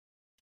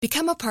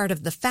Become a part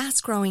of the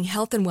fast-growing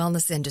health and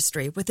wellness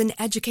industry with an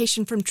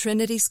education from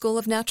Trinity School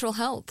of Natural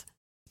Health.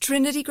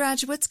 Trinity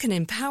graduates can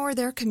empower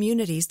their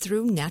communities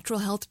through natural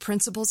health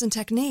principles and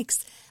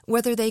techniques,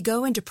 whether they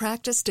go into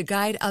practice to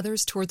guide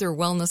others toward their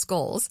wellness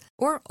goals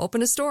or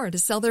open a store to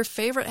sell their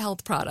favorite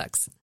health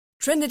products.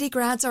 Trinity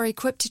grads are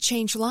equipped to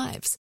change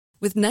lives.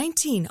 With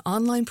 19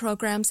 online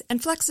programs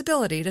and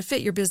flexibility to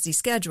fit your busy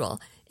schedule,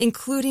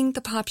 including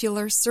the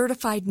popular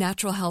Certified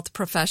Natural Health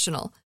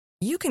Professional,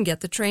 you can get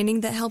the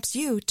training that helps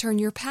you turn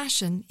your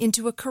passion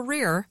into a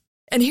career.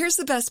 And here's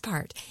the best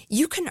part.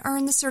 You can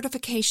earn the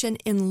certification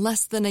in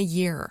less than a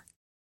year.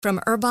 From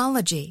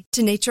herbology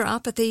to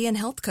naturopathy and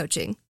health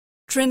coaching,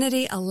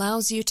 Trinity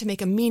allows you to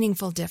make a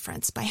meaningful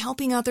difference by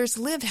helping others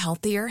live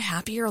healthier,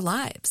 happier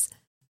lives.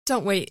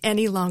 Don't wait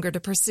any longer to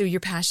pursue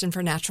your passion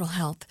for natural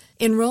health.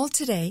 Enroll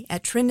today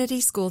at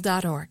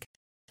trinityschool.org.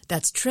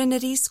 That's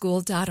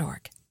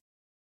trinityschool.org.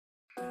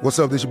 What's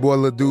up, this your boy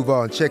Lil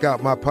Duval, and check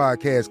out my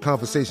podcast,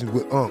 Conversations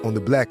with Unc, on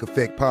the Black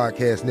Effect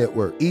Podcast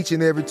Network. Each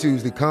and every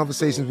Tuesday,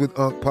 Conversations with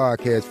Unc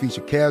podcast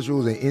feature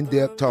casual and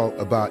in-depth talk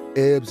about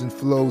ebbs and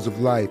flows of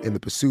life and the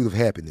pursuit of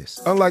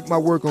happiness. Unlike my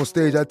work on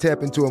stage, I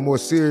tap into a more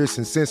serious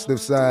and sensitive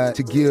side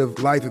to give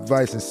life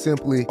advice and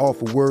simply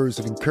offer words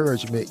of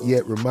encouragement,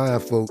 yet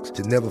remind folks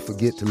to never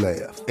forget to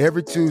laugh.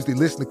 Every Tuesday,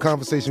 listen to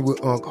Conversation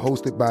with Unc,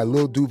 hosted by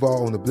Lil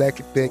Duval on the Black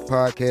Effect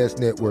Podcast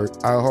Network,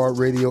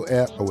 iHeartRadio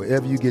app, or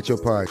wherever you get your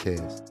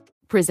podcasts.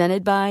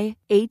 Presented by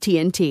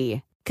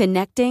AT&T.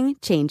 Connecting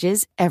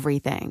changes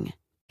everything.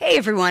 Hey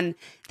everyone,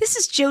 this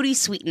is Jodie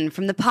Sweetin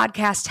from the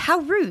podcast How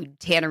Rude,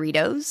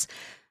 Tanneritos.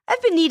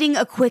 I've been needing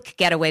a quick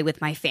getaway with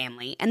my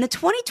family, and the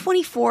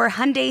 2024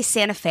 Hyundai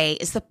Santa Fe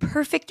is the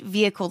perfect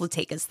vehicle to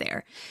take us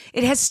there.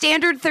 It has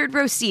standard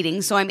third-row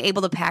seating, so I'm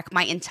able to pack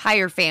my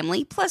entire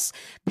family, plus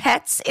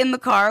pets, in the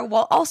car,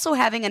 while also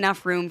having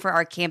enough room for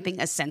our camping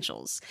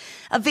essentials.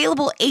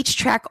 Available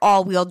H-Track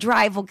all-wheel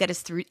drive will get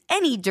us through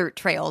any dirt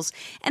trails,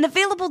 and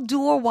available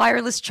dual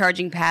wireless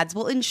charging pads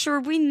will ensure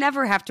we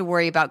never have to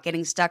worry about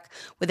getting stuck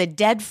with a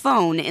dead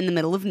phone in the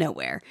middle of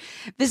nowhere.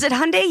 Visit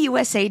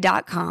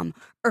HyundaiUSA.com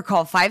or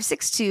call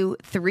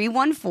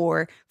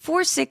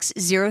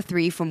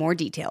 562-314-4603 for more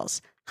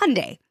details.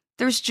 Hyundai,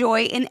 there's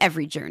joy in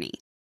every journey.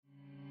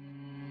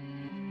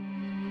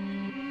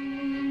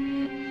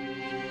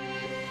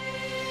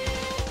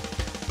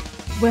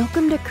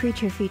 Welcome to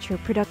Creature Feature,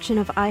 production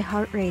of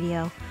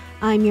iHeartRadio.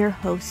 I'm your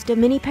host of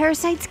Mini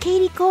Parasites,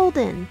 Katie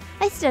Golden.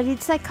 I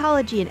studied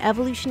psychology and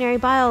evolutionary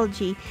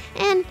biology,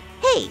 and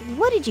hey,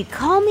 what did you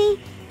call me?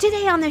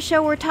 Today on the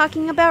show, we're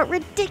talking about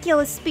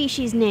ridiculous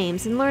species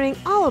names and learning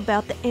all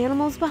about the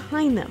animals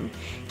behind them.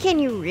 Can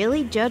you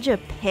really judge a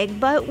pig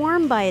butt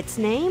worm by its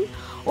name?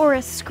 Or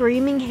a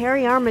screaming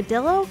hairy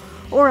armadillo?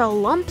 Or a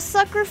lump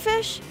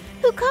suckerfish?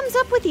 Who comes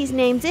up with these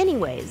names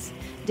anyways?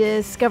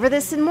 Discover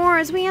this and more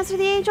as we answer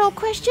the age-old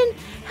question,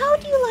 how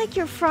do you like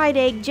your fried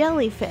egg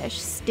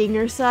jellyfish?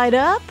 Stinger side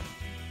up?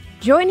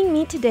 Joining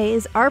me today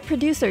is our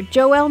producer,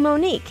 Joelle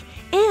Monique,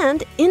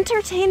 and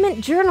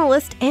entertainment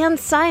journalist and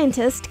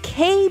scientist,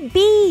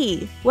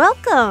 KB.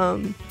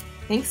 Welcome.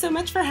 Thanks so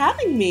much for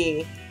having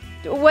me.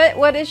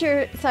 What is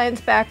your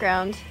science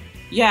background?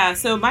 Yeah,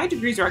 so my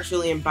degrees are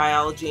actually in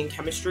biology and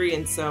chemistry,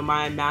 and so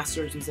my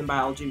master's was in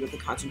biology with a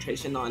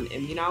concentration on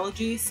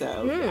immunology.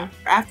 So yeah.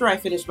 After I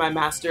finished my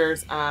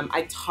master's,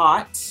 I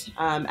taught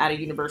at a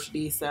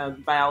university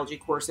some biology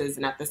courses,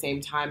 and at the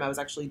same time, I was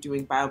actually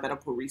doing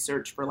biomedical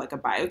research for like a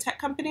biotech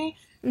company.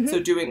 Mm-hmm. So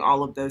doing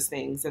all of those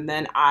things, and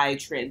then I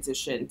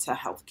transitioned to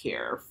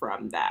healthcare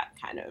from that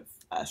kind of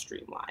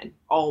streamline,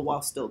 all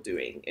while still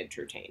doing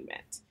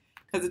entertainment.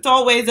 Because it's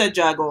always a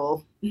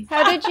juggle.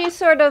 How did you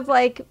sort of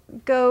like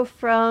go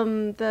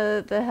from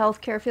the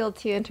healthcare field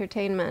to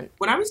entertainment?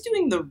 When I was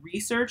doing the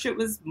research, it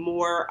was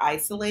more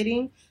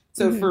isolating.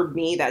 So for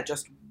me,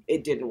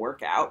 it didn't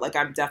work out. Like,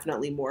 I'm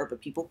definitely more of a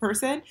people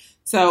person.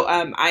 So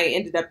I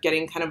ended up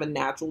getting kind of a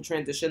natural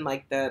transition.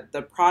 Like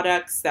the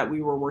products that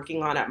we were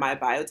working on at my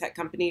biotech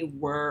company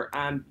were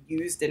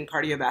used in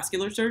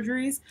cardiovascular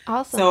surgeries.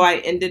 Awesome. So I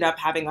ended up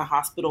having a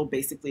hospital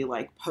basically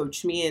like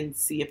poach me and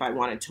see if I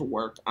wanted to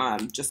work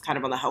just kind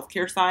of on the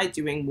healthcare side,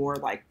 doing more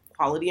like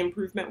quality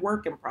improvement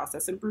work and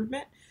process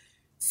improvement.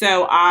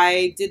 So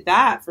I did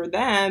that for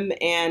them,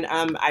 and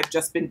I've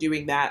just been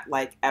doing that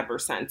like ever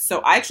since. So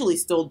I actually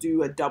still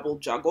do a double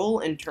juggle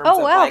in terms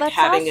of like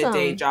having a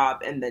day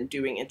job and then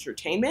doing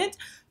entertainment.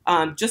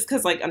 Just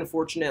because, like,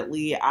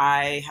 unfortunately,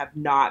 I have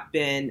not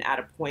been at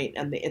a point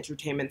on the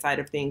entertainment side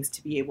of things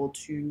to be able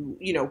to,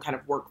 you know, kind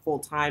of work full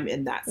time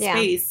in that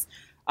space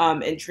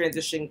and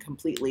transition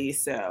completely.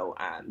 So,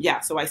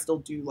 so I still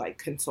do like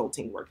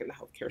consulting work in the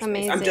healthcare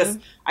space.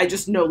 I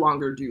just no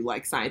longer do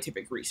like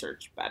scientific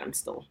research, but I'm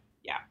still.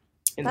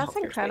 That's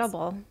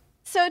incredible. Space.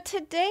 So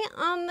today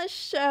on the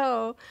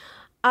show,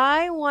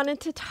 I wanted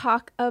to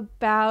talk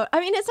about,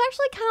 it's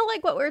actually kind of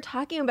like what we were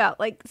talking about.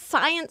 Like,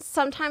 science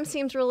sometimes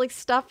seems really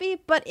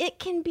stuffy, but it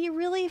can be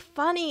really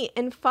funny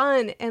and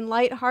fun and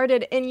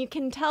lighthearted. And you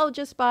can tell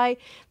just by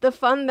the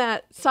fun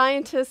that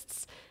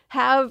scientists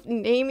have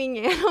naming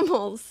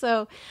animals.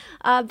 So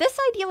this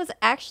idea was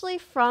actually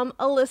from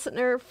a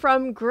listener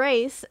from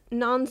Grace,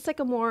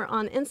 Non-Sycamore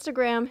on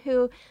Instagram,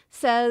 who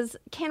says,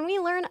 can we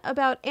learn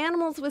about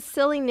animals with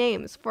silly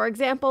names? For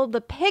example,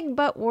 the pig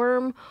butt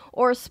worm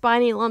or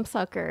spiny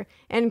lumpsucker.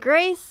 And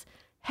Grace,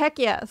 heck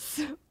yes.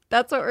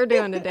 That's what we're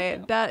doing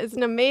today. That is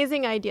an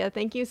amazing idea.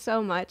 Thank you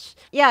so much.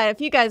 Yeah, if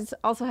you guys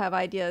also have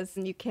ideas,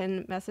 you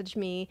can message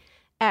me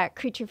at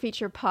Creature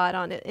Feature Pod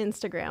on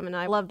Instagram. And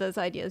I love those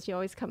ideas. You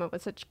always come up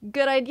with such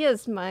good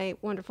ideas, my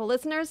wonderful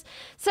listeners.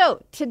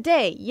 So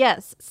today,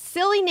 yes,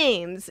 silly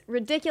names,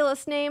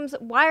 ridiculous names.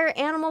 Why are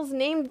animals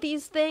named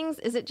these things?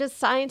 Is it just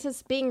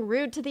scientists being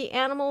rude to the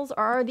animals,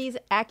 or are these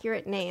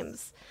accurate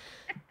names?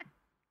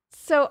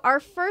 So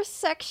our first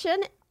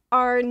section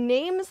are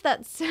names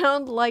that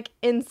sound like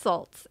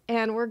insults.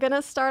 And we're going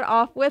to start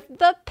off with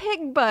the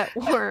pig butt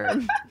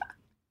worm.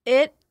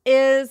 It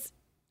is,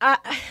 I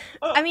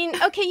mean,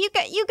 okay,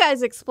 you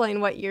guys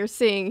explain what you're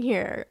seeing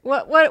here.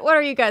 What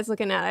are you guys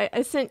looking at?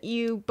 I sent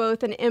you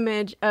both an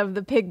image of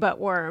the pig butt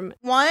worm.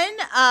 One,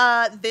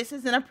 this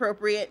is an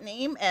appropriate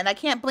name, and I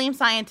can't blame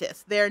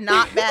scientists. They're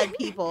not bad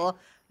people.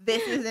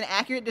 This is an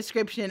accurate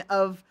description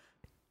of,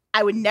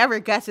 I would never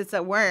guess it's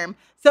a worm.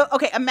 So,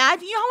 okay,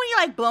 imagine, you know when you're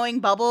like blowing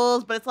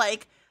bubbles, but it's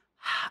like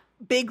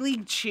Big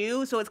League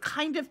Chew, so it's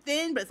kind of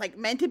thin, but it's like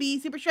meant to be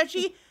super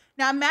stretchy.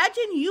 Now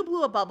imagine you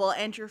blew a bubble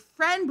and your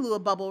friend blew a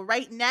bubble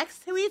right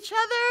next to each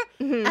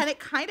other, and it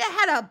kind of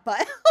had a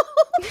butthole.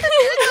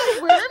 There's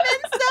a worm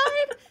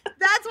inside.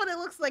 That's what it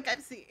looks like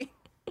I'm seeing.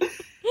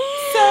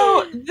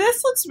 So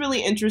this looks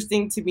really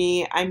interesting to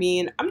me. I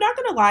mean, I'm not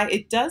going to lie.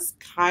 It does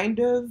kind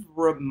of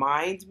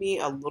remind me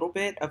a little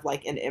bit of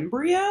like an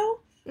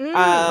embryo.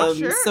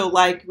 Sure. So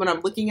like when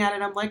I'm looking at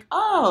it, I'm like,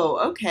 oh,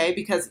 okay.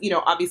 Because, you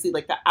know, obviously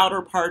like the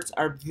outer parts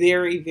are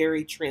very,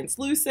 very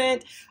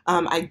translucent.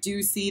 I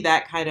do see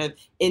that kind of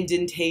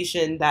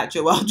indentation that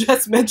Joelle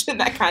just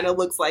mentioned that kind of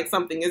looks like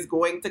something is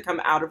going to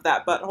come out of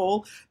that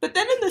butthole. But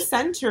then in the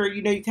center,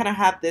 you know, you kind of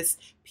have this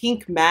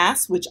pink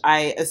mass, which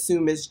I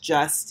assume is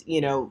just,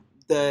 you know,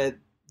 the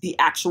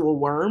actual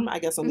worm, I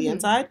guess, on the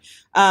inside.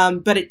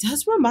 But it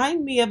does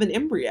remind me of an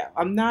embryo.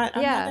 I'm not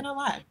going to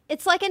lie.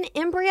 It's like an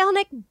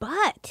embryonic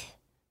butt.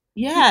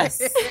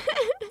 Yes.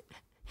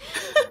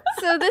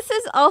 So this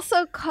is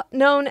also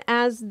known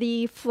as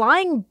the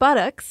flying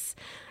buttocks.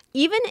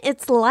 Even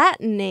its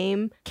Latin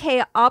name,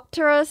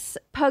 Chaeopteros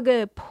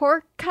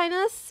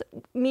pugaporcinus,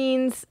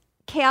 means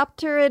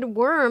chaeopterid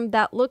worm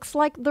that looks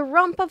like the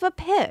rump of a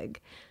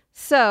pig.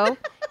 So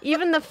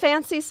even the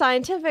fancy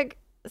scientific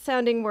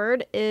sounding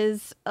word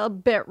is a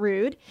bit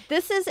rude.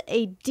 This is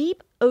a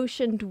deep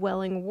ocean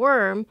dwelling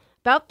worm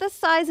about the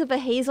size of a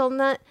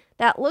hazelnut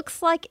that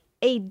looks like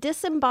a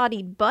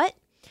disembodied butt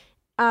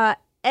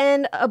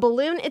and a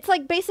balloon. It's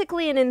like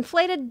basically an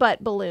inflated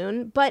butt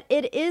balloon, but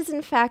it is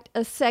in fact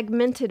a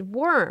segmented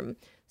worm.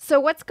 So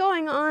what's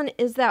going on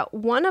is that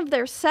one of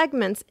their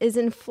segments is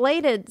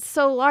inflated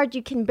so large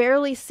you can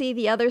barely see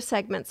the other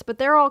segments, but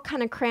they're all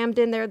kind of crammed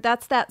in there.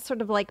 That's that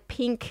sort of like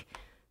pink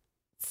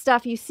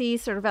stuff you see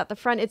sort of at the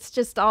front. It's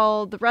just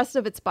all the rest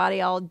of its body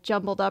all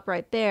jumbled up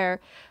right there.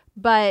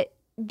 But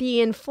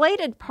the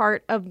inflated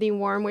part of the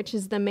worm, which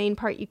is the main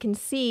part you can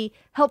see,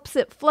 helps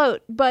it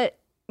float. But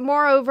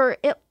moreover,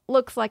 it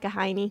looks like a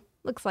hiney,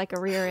 looks like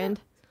a rear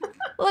end,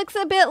 looks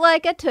a bit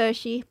like a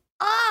tushy.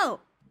 Oh,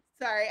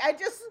 sorry. I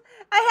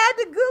had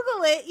to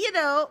Google it, you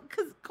know,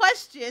 because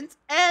questions.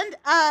 And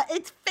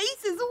its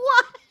face is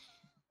white.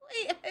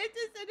 Wait, I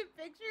just sent a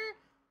picture.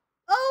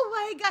 Oh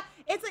my God.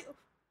 It's like,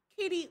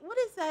 Katie, what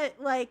is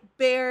that like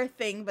bear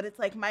thing, but it's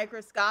like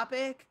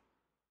microscopic?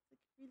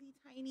 Really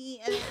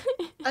tiny and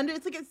under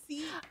it's like a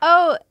sea.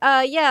 Oh,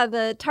 yeah,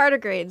 the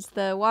tardigrades,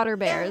 the water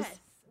bears. Yes,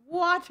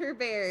 water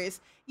bears.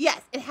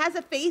 Yes, it has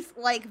a face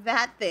like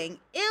that thing.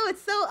 Ew,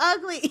 it's so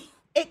ugly.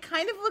 It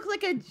kind of looks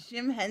like a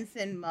Jim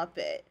Henson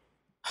Muppet.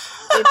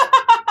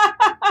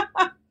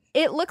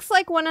 It looks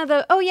like one of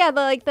the,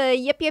 the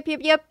yip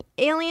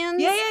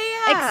aliens. Yeah.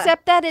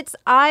 Except that its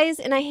eyes,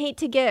 and I hate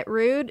to get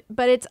rude,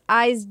 but its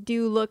eyes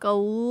do look a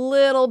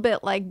little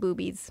bit like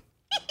boobies.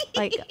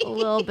 Like a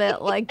little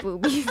bit like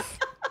boobies.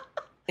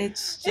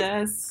 It's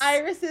just...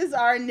 Irises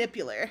are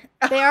nippular.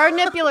 They are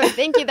nippular.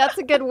 Thank you. That's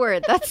a good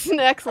word. That's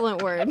an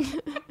excellent word.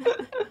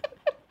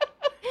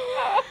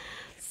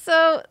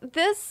 So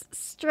this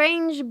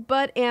strange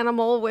butt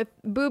animal with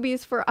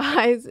boobies for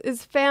eyes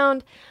is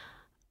found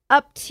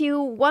up to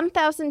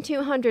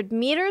 1,200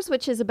 meters,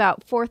 which is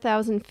about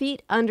 4,000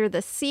 feet under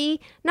the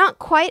sea. Not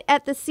quite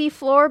at the sea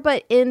floor,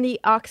 but in the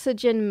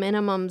oxygen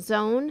minimum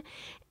zone.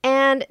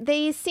 And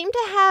they seem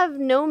to have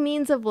no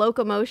means of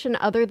locomotion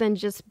other than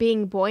just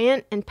being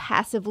buoyant and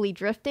passively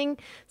drifting.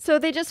 So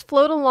they just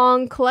float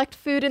along, collect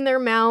food in their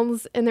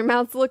mouths, and their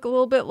mouths look a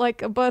little bit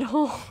like a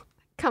butthole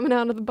coming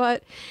out of the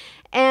butt.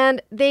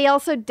 And they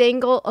also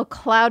dangle a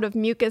cloud of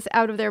mucus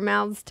out of their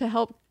mouths to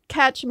help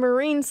catch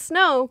marine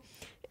snow.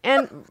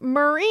 And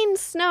marine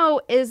snow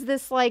is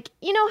this, like,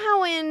 you know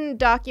how in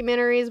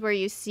documentaries where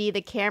you see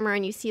the camera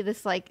and you see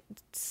this, like,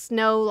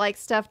 snow-like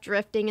stuff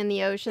drifting in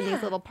the ocean,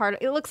 these little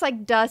particles. It looks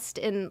like dust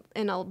in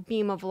a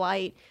beam of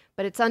light,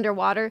 but it's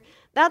underwater.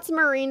 That's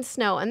marine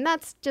snow, and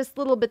that's just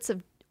little bits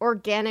of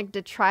organic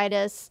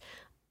detritus.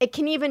 It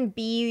can even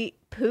be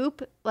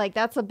poop. Like,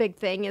 that's a big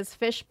thing, is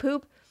fish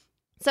poop.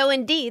 So,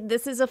 indeed,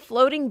 this is a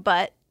floating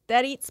butt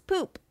that eats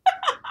poop.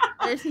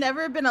 There's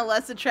never been a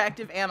less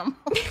attractive animal.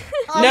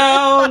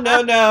 No.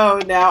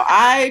 Now,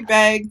 I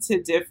beg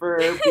to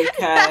differ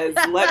because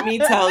let me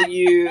tell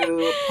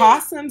you,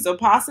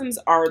 opossums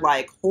are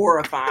like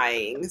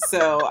horrifying.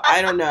 So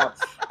I don't know.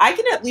 I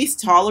can at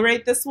least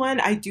tolerate this one.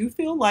 I do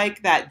feel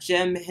like that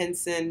Jim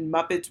Henson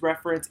Muppets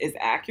reference is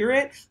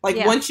accurate.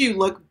 Like once you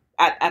look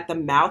at the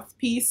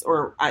mouthpiece,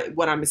 or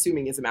what I'm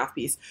assuming is a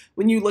mouthpiece,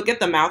 when you look at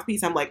the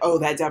mouthpiece, I'm like, oh,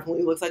 that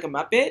definitely looks like a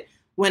Muppet.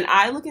 When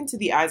I look into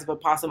the eyes of a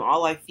possum,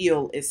 all I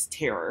feel is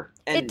terror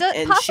and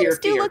sheer Possums fear.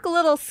 do look a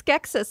little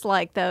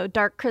Skeksis-like, though.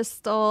 Dark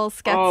crystal,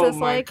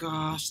 Skeksis-like. Oh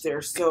my gosh,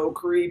 they're so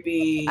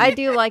creepy. I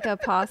do like a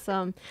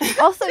possum.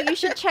 Also, you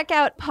should check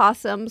out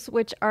possums,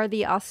 which are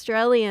the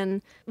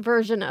Australian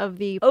version of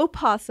the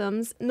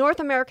opossums.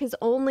 North America's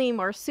only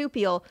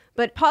marsupial,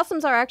 but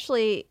possums are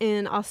actually,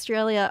 in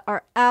Australia,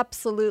 are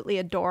absolutely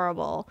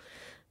adorable.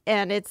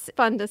 And it's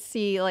fun to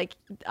see, like,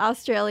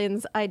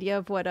 Australians' idea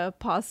of what a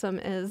possum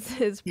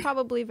is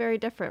probably very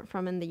different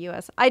from in the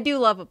U.S. I do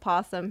love a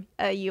possum,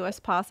 a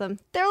U.S. possum.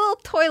 They're little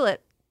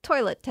toilet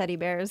teddy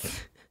bears.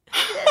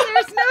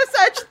 There's no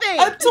such thing.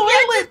 A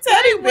toilet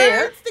teddy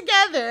bear. Words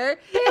together.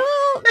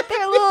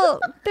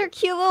 They're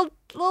cute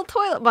little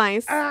toilet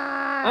mice.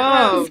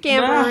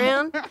 Scamper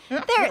around.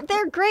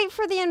 They're great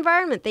for the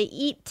environment. They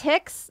eat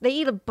ticks. They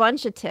eat a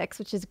bunch of ticks,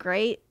 which is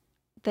great.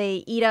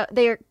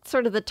 They're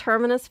sort of the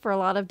terminus for a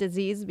lot of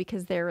disease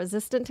because they're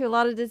resistant to a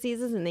lot of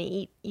diseases, and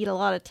they eat a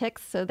lot of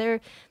ticks. So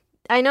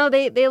I know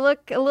they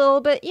look a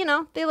little bit,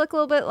 they look a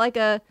little bit like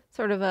a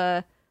sort of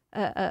a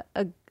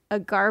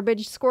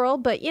garbage squirrel,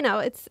 but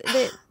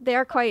they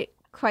are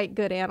quite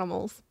good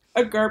animals.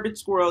 A garbage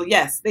squirrel,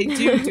 yes, they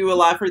do a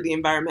lot for the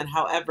environment.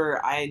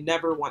 However, I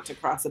never want to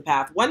cross a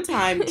path. One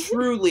time,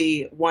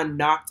 truly, one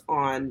knocked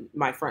on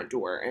my front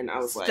door, and I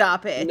was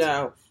Stop it.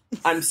 No.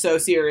 I'm so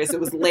serious.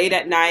 It was late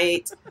at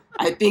night.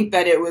 I think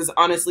that it was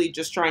honestly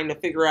just trying to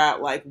figure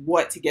out like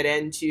what to get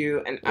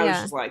into. And I was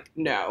just like,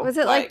 no. Was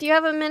it like, do you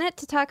have a minute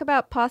to talk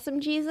about Possum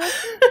Jesus?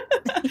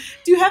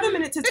 Do you have a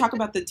minute to talk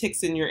about the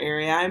ticks in your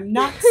area? I'm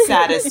not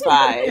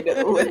satisfied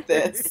with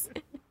this.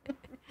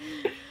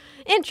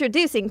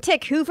 Introducing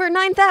Tick Hoover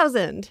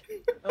 9000.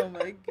 Oh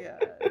my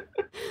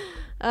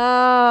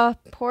God.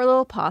 Poor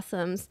little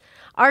possums.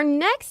 Our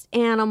next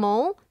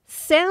animal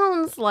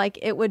sounds like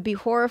it would be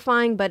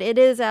horrifying, but it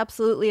is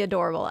absolutely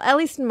adorable, at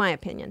least in my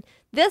opinion.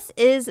 This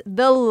is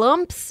the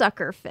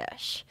lumpsucker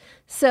fish.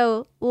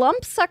 So,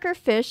 lumpsucker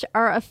fish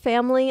are a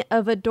family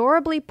of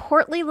adorably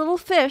portly little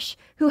fish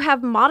who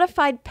have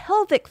modified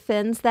pelvic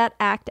fins that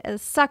act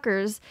as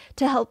suckers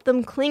to help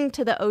them cling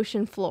to the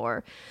ocean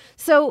floor.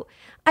 So,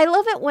 I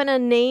love it when a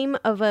name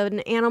of an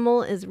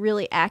animal is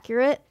really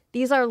accurate.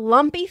 These are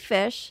lumpy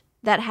fish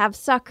that have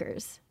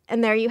suckers.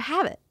 And there you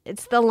have it.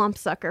 It's the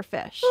lumpsucker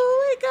fish.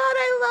 Oh my God,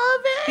 I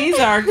love it. These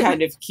are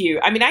kind of cute.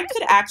 I mean, I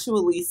could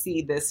actually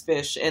see this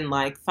fish in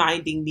like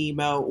Finding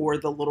Nemo or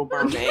The Little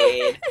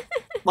Mermaid.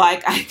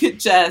 Like I could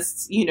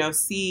just,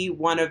 see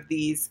one of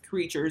these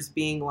creatures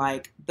being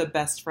like the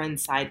best friend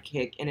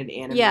sidekick in an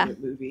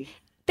animated movie.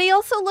 They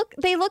also look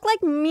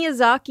like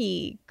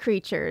Miyazaki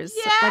creatures,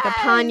 like a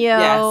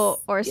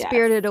Ponyo or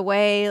Spirited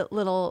Away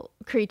little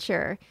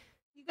creature.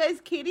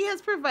 Guys, Katie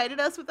has provided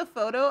us with a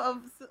photo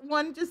of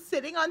one just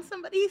sitting on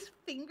somebody's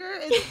finger.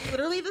 It's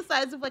literally the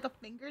size of like a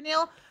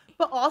fingernail,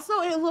 but also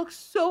it looks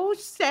so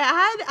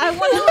sad. I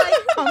want to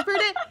like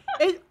comfort it.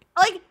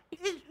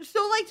 It's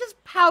so like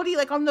just pouty,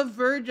 like on the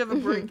verge of a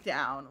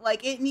breakdown.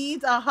 Like it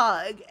needs a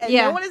hug, and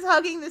no one is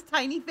hugging this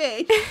tiny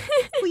fish.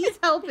 Please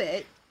help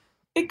it.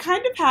 It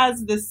kind of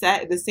has the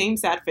same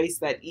sad face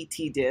that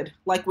E.T. did,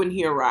 like when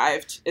he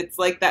arrived. It's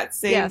like that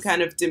same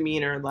kind of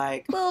demeanor,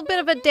 like a little bit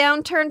of a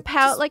downturned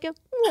pout, like a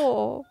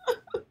whoa.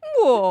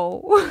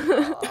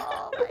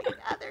 Oh my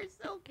God, they're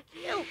so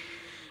cute.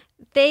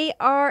 They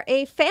are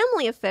a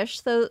family of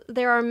fish, so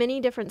there are many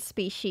different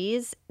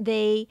species.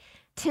 They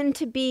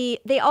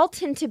all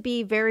tend to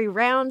be very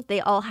round. They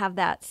all have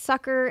that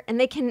sucker,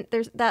 and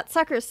that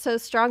sucker is so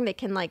strong they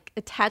can like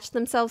attach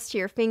themselves to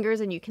your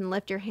fingers, and you can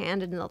lift your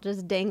hand and they'll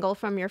just dangle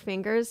from your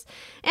fingers.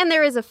 And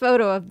there is a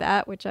photo of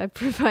that, which I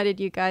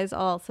provided you guys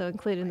all, so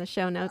included in the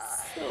show notes.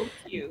 So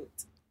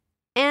cute.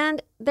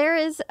 And there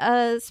is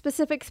a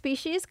specific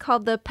species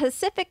called the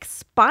Pacific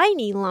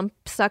spiny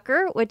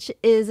lumpsucker, which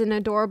is an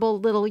adorable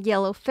little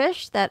yellow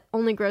fish that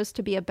only grows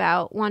to be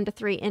about 1 to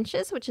 3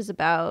 inches, which is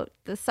about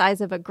the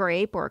size of a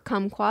grape or a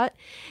kumquat.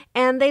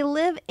 And they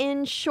live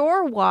in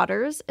shore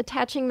waters,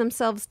 attaching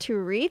themselves to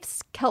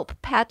reefs, kelp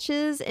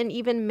patches, and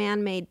even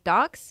man-made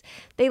docks.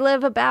 They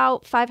live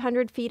about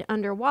 500 feet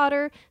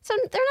underwater, so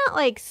they're not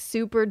like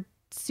super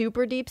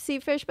super deep sea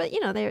fish, but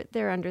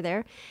they're under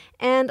there.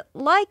 And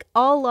like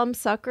all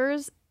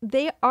lumpsuckers,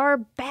 they are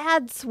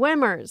bad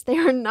swimmers. They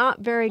are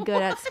not very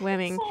good at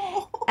swimming.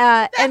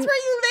 That's where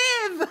you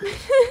live.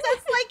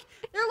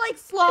 They're like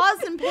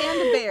sloths and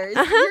panda bears.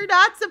 You're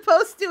not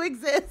supposed to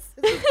exist.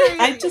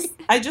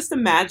 I just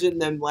imagine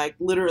them like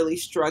literally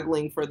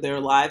struggling for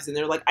their lives, and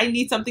they're like, I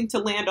need something to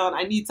land on.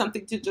 I need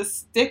something to just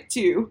stick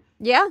to.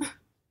 Yeah,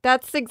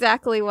 that's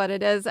exactly what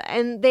it is.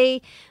 And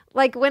they,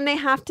 like, when they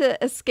have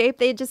to escape,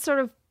 they just sort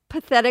of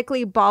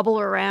pathetically bobble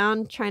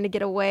around trying to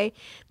get away.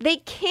 They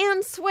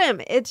can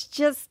swim. It's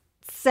just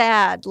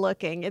sad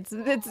looking. It's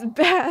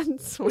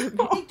bad swimming.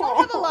 They don't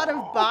have a lot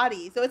of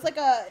body, so it's like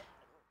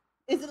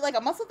is it like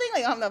a muscle thing?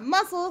 Like, they don't have enough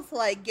muscles to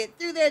like get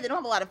through there. They don't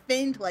have a lot of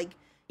fin to like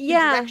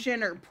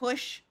direction or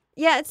push.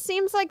 Yeah, it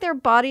seems like their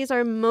bodies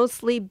are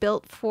mostly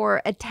built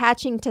for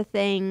attaching to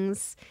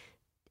things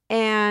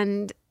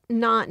and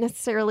not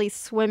necessarily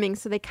swimming.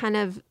 So they kind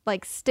of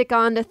like stick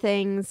onto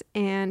things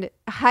and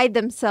hide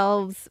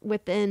themselves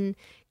within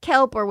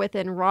kelp or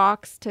within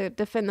rocks to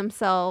defend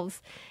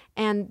themselves.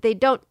 And they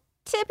don't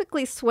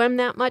typically swim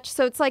that much.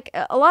 So it's like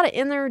a lot of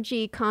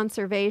energy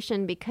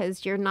conservation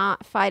because you're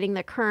not fighting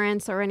the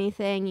currents or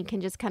anything. You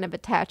can just kind of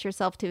attach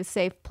yourself to a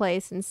safe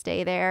place and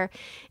stay there.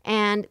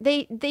 And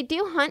they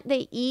do hunt.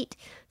 They eat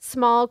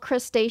small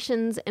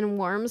crustaceans and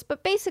worms,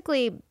 but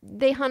basically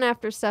they hunt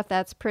after stuff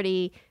that's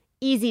pretty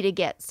easy to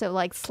get. So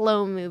like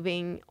slow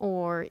moving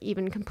or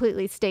even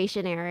completely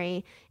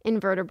stationary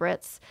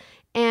invertebrates.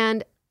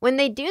 And when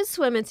they do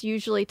swim, it's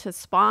usually to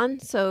spawn.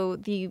 So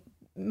the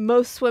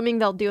most swimming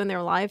they'll do in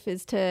their life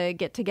is to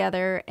get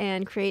together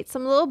and create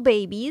some little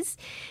babies.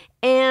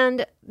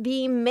 And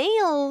the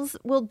males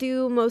will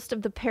do most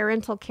of the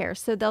parental care.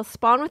 So they'll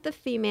spawn with the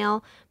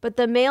female, but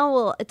the male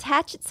will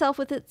attach itself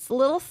with its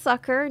little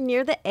sucker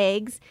near the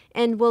eggs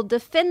and will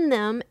defend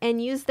them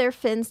and use their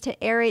fins to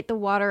aerate the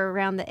water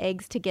around the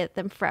eggs to get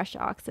them fresh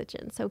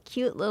oxygen. So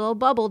cute little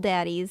bubble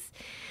daddies.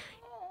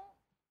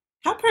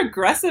 How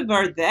progressive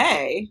are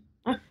they?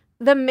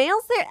 The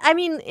males,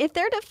 if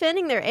they're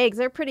defending their eggs,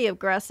 they're pretty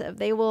aggressive.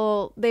 They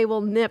will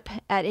nip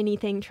at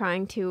anything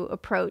trying to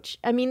approach.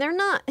 I mean, they're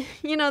not,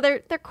 they're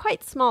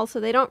quite small,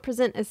 so they don't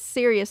present a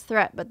serious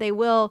threat, but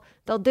they'll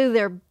do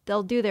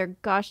their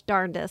gosh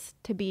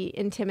darndest to be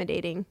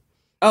intimidating.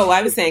 Oh,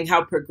 I was saying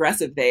how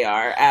progressive they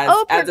are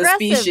as a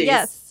species.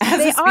 Yes,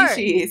 they are.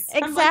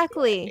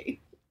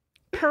 Exactly.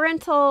 Like,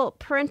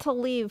 parental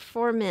leave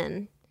for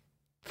men,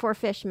 for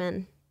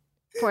fishmen.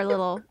 For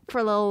little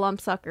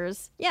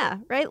lumpsuckers. Yeah,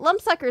 right?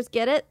 Lumpsuckers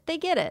get it. They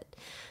get it.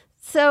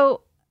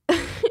 So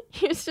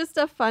here's just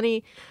a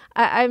funny...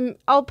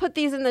 I'll put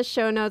these in the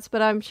show notes,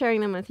 but I'm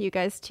sharing them with you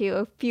guys too.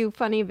 A few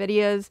funny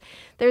videos.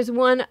 There's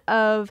one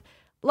of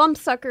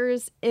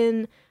lumpsuckers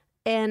in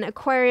an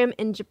aquarium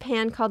in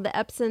Japan called the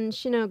Epson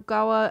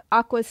Shinagawa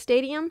Aqua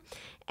Stadium.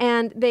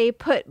 And they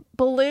put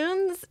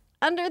balloons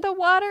under the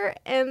water,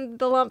 and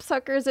the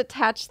lumpsuckers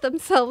attach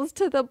themselves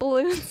to the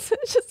balloons.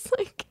 It's just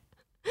like...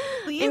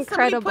 Please,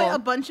 incredible. Put a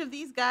bunch of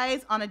these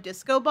guys on a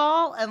disco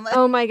ball and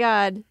oh my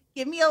god,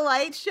 give me a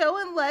light show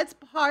and let's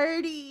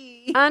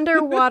party.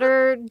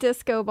 Underwater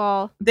disco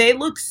ball. They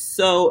look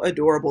so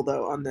adorable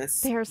though on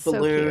this They're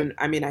balloon. So cute.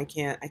 I mean, I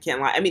can't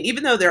lie. I mean,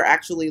 even though they're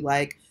actually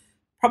like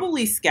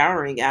probably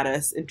scouring at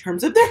us in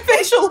terms of their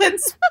facial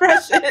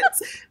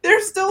expressions,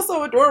 they're still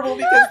so adorable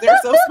because they're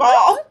so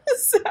small.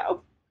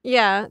 So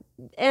yeah,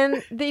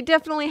 and they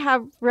definitely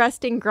have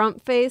resting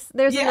grump face.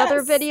 There's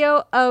another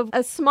video of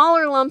a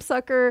smaller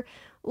lumpsucker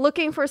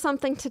looking for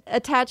something to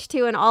attach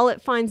to, and all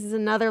it finds is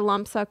another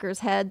lumpsucker's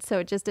head, so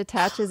it just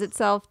attaches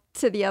itself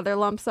to the other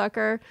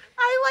lumpsucker.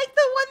 I like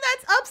the one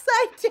that's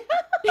upside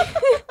down.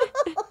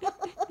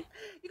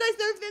 You guys,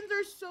 their fins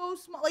are so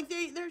small. Like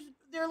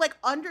they're like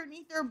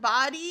underneath their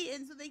body,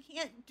 and so they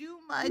can't do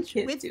much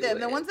with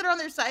them. The ones that are on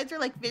their sides are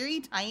like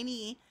very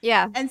tiny.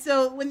 Yeah. And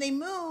so when they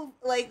move,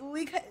 like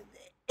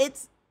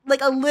it's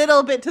like a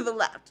little bit to the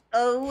left,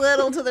 a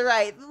little to the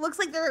right. It looks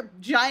like their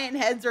giant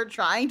heads are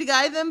trying to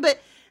guide them, but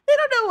they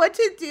don't know what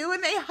to do,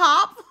 and they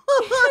hop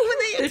when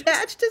they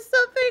attach to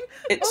something.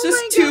 It's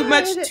just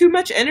too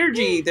much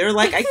energy. They're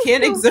like, I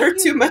can't exert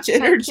too much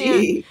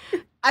energy.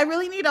 I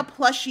really need a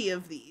plushie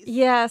of these.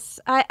 Yes,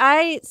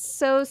 I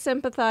so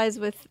sympathize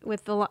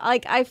with the,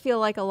 like, I feel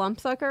like a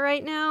lumpsucker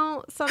right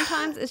now.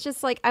 Sometimes it's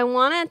just like I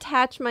want to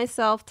attach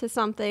myself to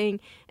something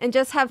and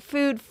just have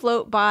food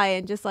float by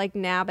and just like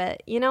nab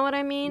it. You know what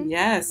I mean?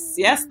 Yes,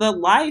 the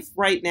life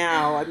right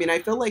now. I mean, I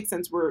feel like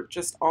since we're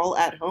just all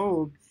at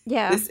home,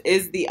 this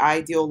is the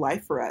ideal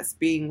life for us,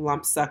 being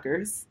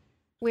lumpsuckers.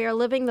 We are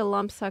living the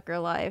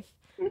lumpsucker life.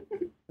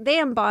 They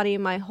embody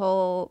my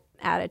whole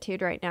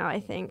attitude right now, I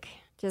think.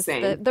 Just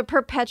the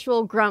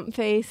perpetual grump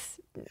face,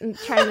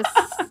 trying to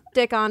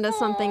stick onto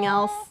something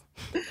else.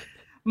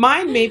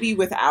 Mine maybe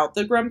without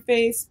the grump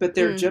face, but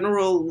their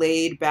general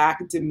laid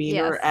back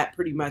demeanor at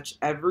pretty much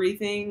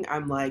everything.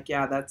 I'm like,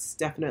 yeah, that's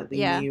definitely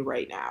me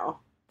right now.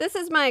 This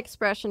is my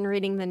expression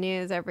reading the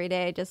news every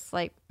day, just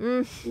like,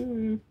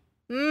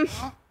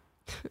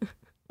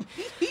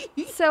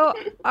 So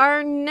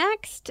our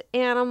next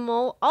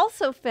animal,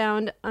 also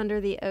found under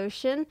the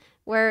ocean,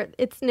 where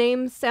its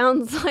name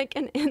sounds like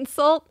an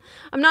insult.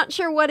 I'm not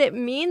sure what it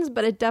means,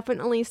 but it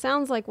definitely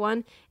sounds like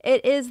one.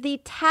 It is the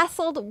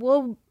tasseled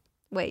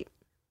Whoopee?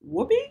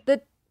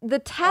 The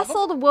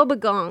tasseled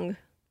wobbegong.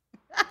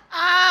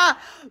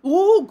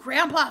 Ooh,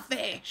 grandpa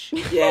fish.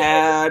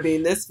 Yeah, I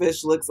mean, this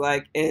fish looks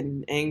like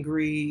an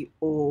angry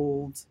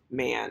old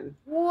man.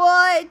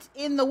 What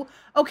in the...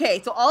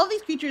 Okay, so all of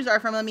these creatures are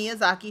from a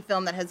Miyazaki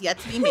film that has yet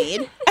to be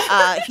made.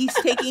 He's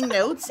taking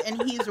notes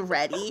and he's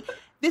ready.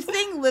 This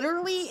thing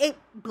literally, it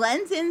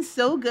blends in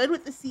so good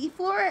with the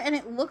seafloor, and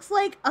it looks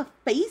like a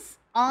face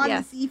on the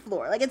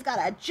seafloor. Like, it's got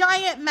a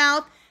giant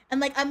mouth,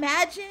 and like,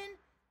 imagine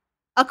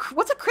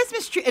what's a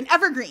Christmas tree? An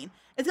evergreen.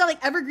 It's got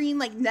like evergreen,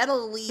 like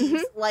nettle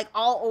leaves, like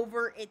all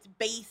over its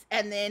base,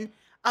 and then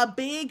a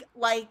big,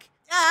 like,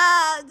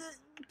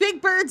 Big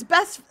Bird's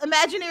best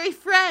imaginary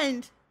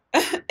friend.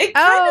 It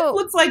kind of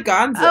looks like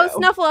Gonzo. Oh,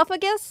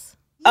 Snuffleupagus?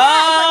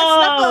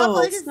 Yeah, it's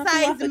like a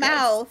Snuffleupagus-sized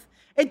mouth.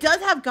 It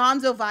does have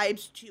Gonzo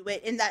vibes to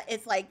it in that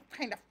it's like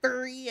kind of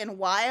furry and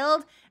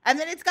wild. And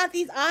then it's got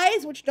these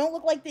eyes which don't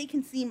look like they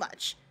can see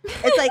much.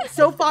 It's like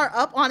so far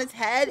up on its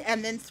head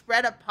and then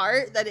spread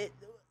apart that it's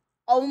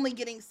only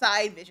getting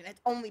side vision.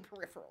 It's only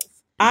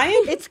peripherals. I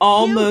am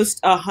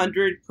almost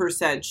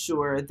 100%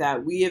 sure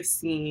that we have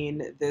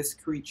seen this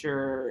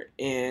creature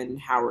in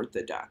Howard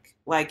the Duck.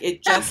 Like,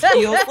 it just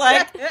feels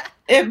like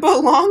it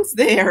belongs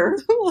there.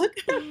 Look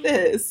at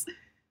this.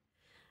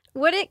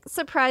 Would it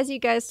surprise you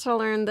guys to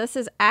learn this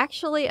is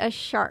actually a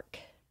shark?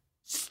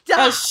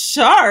 Stop. A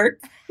shark?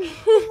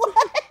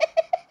 What?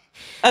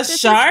 A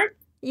shark?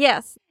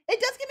 Yes. It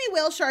does give me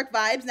whale shark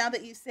vibes now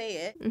that you say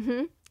it.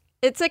 Mm-hmm.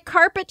 It's a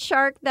carpet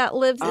shark that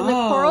lives in the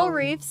coral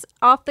reefs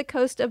off the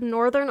coast of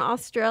northern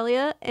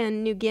Australia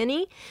and New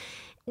Guinea.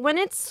 When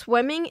it's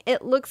swimming,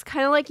 it looks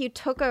kind of like you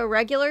took a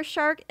regular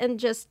shark and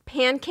just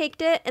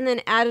pancaked it and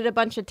then added a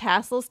bunch of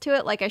tassels to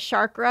it, like a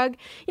shark rug.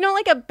 You know,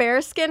 like a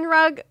bearskin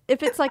rug,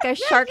 if it's like a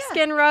shark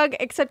skin rug,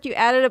 except you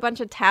added a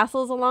bunch of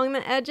tassels along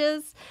the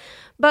edges.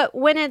 But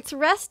when it's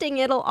resting,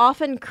 it'll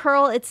often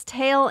curl its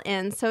tail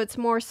in, so it's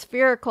more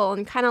spherical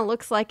and kind of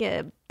looks like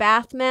a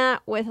bath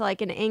mat with like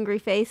an angry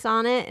face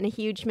on it and a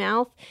huge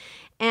mouth.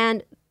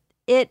 And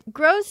it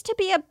grows to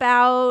be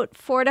about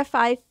 4 to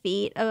 5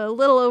 feet, a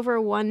little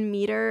over 1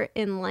 meter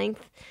in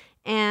length.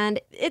 And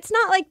it's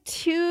not like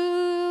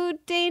too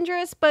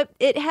dangerous, but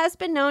it has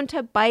been known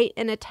to bite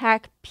and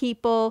attack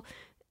people.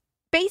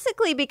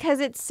 Basically, because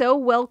it's so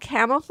well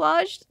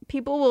camouflaged,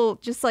 people will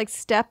just like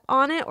step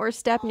on it or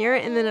step near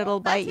it and then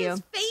it'll bite you.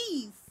 That's his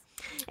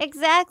face.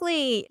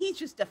 Exactly. He's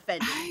just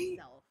defending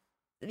himself.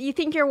 You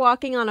think you're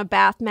walking on a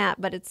bath mat,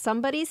 but it's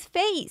somebody's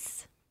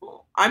face.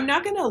 I'm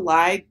not going to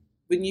lie.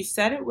 When you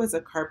said it was a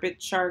carpet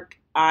shark,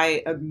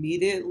 I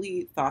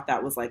immediately thought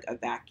that was like a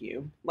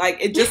vacuum. Like,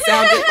 it just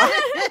sounded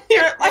like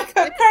you're like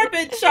a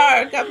carpet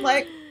shark. I'm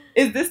like,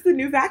 is this the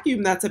new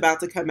vacuum that's about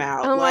to come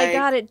out? Oh my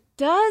God, it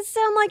does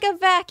sound like a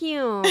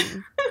vacuum.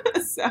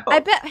 So I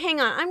bet,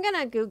 hang on, I'm going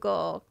to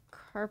Google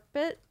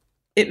carpet.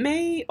 It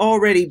may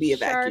already be a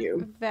shark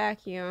vacuum.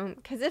 Vacuum.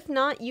 Because if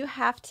not, you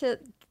have to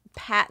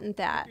patent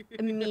that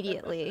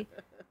immediately.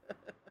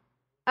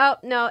 Oh,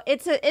 no,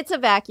 it's a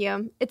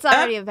vacuum. It's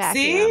already a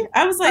vacuum. See?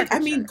 I was like,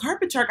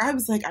 carpet shark. I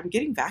was like, I'm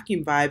getting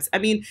vacuum vibes. I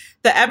mean,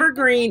 the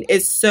evergreen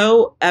is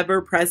so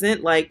ever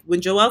present. Like, when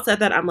Joelle said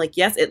that, I'm like,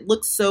 yes, it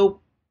looks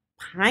so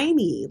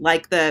piney.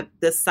 Like, the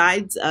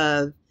sides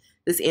of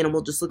this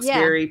animal just looks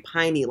very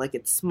piney. Like,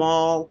 it's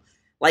small,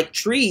 like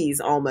trees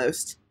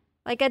almost.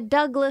 Like a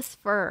Douglas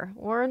fir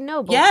or a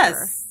noble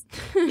fir.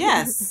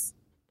 Yes.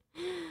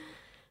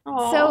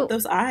 Oh, so,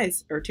 those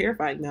eyes are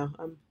terrifying, though.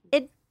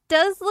 It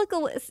does look,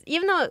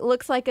 even though it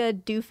looks like a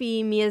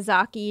doofy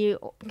Miyazaki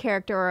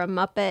character or a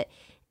Muppet,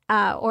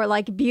 or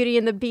like Beauty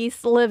and the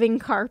Beast living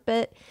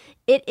carpet,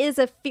 it is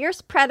a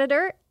fierce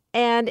predator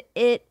and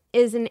it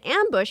is an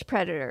ambush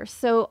predator.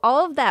 So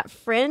all of that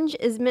fringe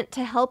is meant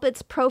to help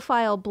its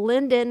profile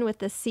blend in with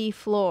the sea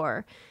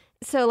floor.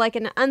 So like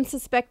an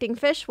unsuspecting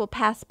fish will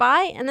pass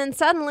by and then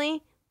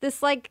suddenly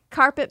this like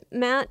carpet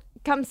mat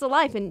comes to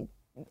life and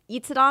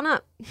eats it on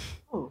up.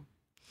 Oh.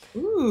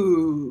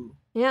 Ooh.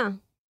 Yeah.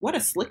 What a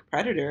slick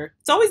predator.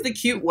 It's always the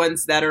cute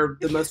ones that are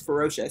the most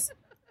ferocious.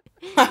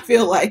 I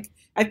feel like,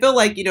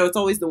 you know, it's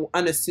always the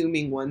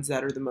unassuming ones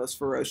that are the most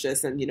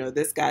ferocious. And, you know,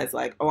 this guy's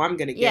like, oh, I'm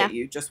going to get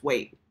you. Just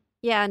wait.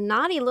 Yeah,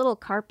 naughty little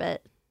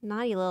carpet.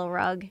 Naughty little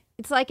rug.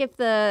 It's like if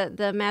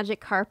the magic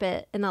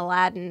carpet in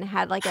Aladdin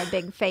had like a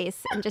big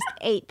face and just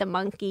ate the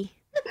monkey.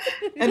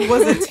 And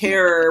was a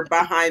terror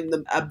behind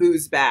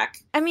Abu's back.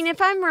 I mean,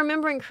 if I'm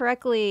remembering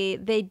correctly,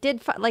 they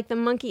did like the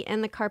monkey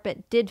and the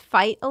carpet did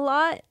fight a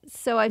lot.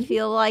 So I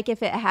feel like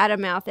if it had a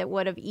mouth, it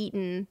would have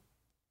eaten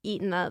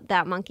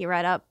that monkey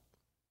right up.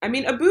 I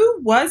mean, Abu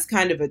was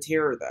kind of a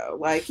terror, though.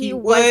 Like he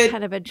was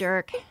kind of a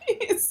jerk.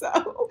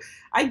 So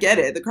I get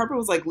it. The carpet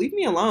was like, "Leave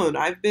me alone.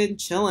 I've been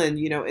chilling,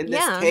 you know, in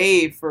this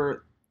cave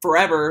for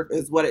forever,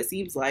 is what it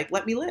seems like.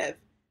 Let me live."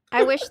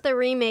 I wish the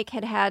remake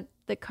had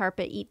the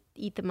carpet eat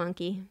eat the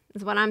monkey,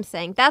 is what I'm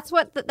saying. That's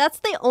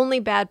the only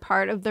bad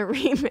part of the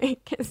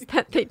remake, is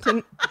that they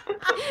didn't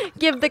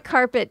give the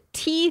carpet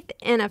teeth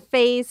and a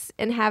face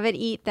and have it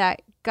eat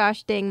that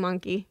gosh dang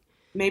monkey.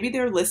 Maybe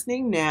they're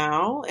listening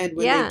now, and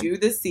when they do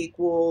the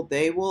sequel,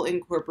 they will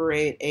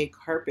incorporate a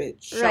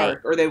carpet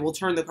shark, or they will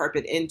turn the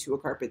carpet into a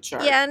carpet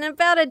shark. Yeah, in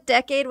about a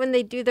decade, when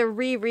they do the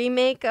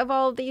remake of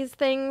all these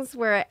things,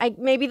 where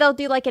maybe they'll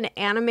do like an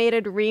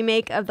animated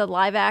remake of the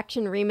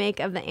live-action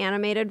remake of the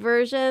animated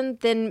version,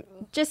 then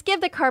just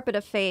give the carpet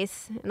a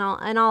face, and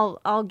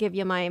I'll give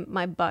you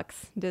my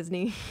bucks,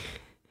 Disney.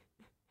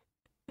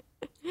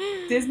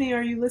 Disney,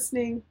 are you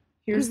listening?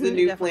 Here's the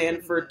new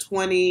plan for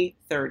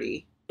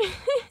 2030.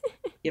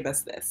 Give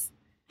us this.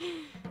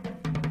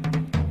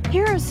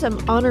 Here are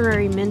some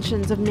honorary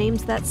mentions of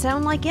names that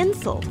sound like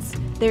insults.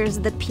 There's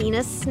the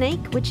penis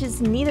snake, which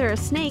is neither a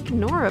snake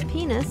nor a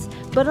penis,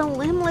 but a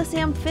limbless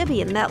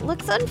amphibian that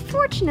looks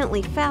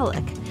unfortunately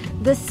phallic.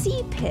 The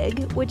sea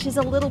pig, which is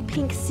a little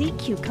pink sea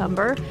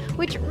cucumber,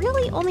 which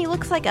really only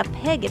looks like a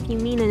pig if you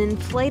mean an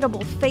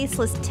inflatable,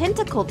 faceless,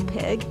 tentacled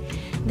pig.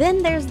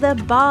 Then there's the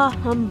Bah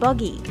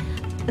Humbuggy,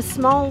 a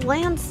small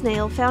land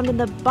snail found in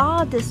the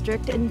Ba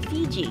district in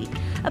Fiji.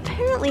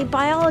 Apparently,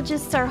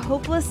 biologists are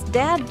hopeless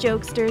dad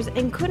jokesters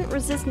and couldn't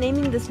resist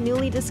naming this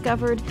newly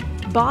discovered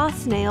Ba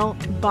snail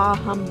Bah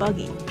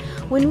Humbuggy.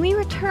 When we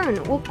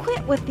return, we'll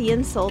quit with the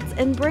insults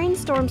and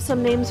brainstorm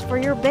some names for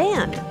your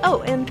band.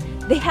 Oh, and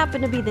they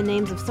happen to be the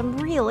names of some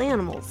real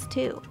animals,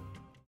 too.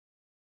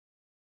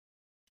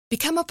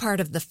 Become a part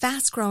of the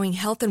fast-growing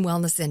health and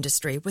wellness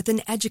industry with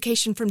an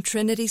education from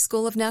Trinity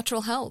School of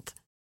Natural Health.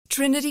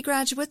 Trinity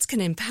graduates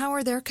can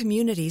empower their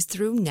communities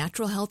through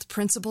natural health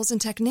principles and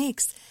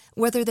techniques,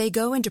 whether they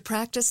go into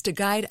practice to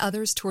guide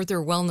others toward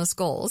their wellness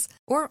goals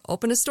or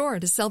open a store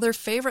to sell their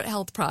favorite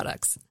health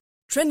products.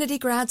 Trinity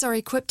grads are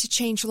equipped to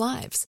change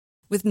lives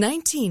with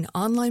 19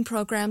 online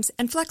programs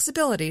and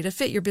flexibility to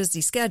fit your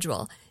busy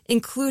schedule,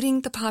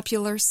 including the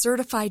popular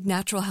Certified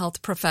Natural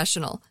Health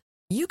Professional.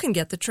 You can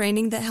get the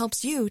training that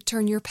helps you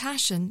turn your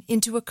passion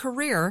into a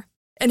career.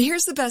 And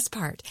here's the best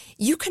part.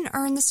 You can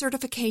earn the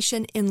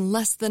certification in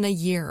less than a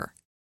year.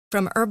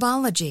 From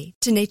herbology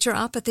to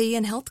naturopathy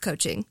and health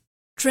coaching,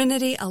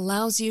 Trinity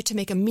allows you to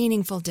make a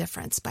meaningful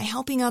difference by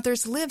helping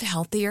others live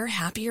healthier,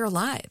 happier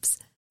lives.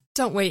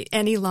 Don't wait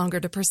any longer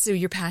to pursue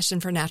your passion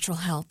for natural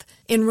health.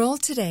 Enroll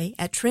today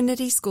at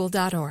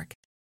trinityschool.org.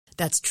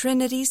 That's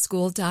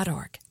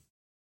trinityschool.org.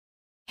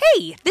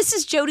 Hey, this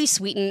is Jodie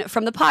Sweetin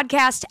from the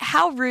podcast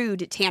How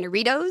Rude,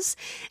 Tanneritos.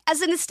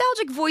 As a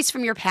nostalgic voice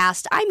from your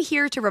past, I'm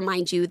here to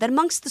remind you that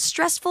amongst the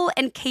stressful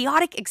and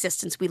chaotic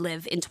existence we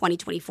live in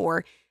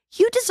 2024,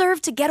 you deserve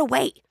to get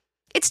away.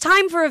 It's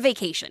time for a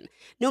vacation,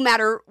 no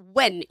matter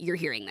when you're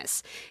hearing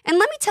this. And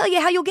let me tell you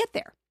how you'll get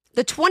there.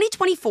 The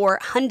 2024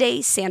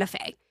 Hyundai Santa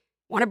Fe.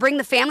 Want to bring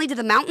the family to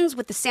the mountains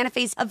with the Santa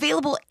Fe's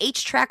available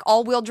H-Track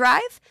all-wheel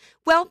drive?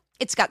 Well,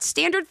 it's got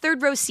standard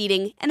third-row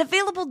seating and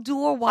available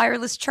dual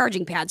wireless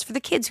charging pads for the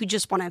kids who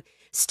just want to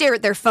stare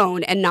at their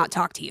phone and not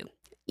talk to you.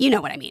 You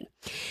know what I mean.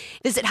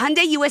 Visit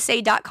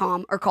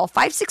HyundaiUSA.com or call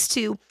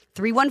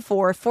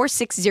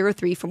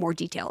 562-314-4603 for more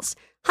details.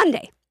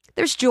 Hyundai.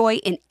 There's joy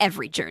in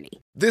every journey.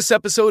 This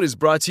episode is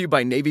brought to you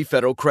by Navy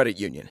Federal Credit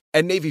Union.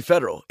 At Navy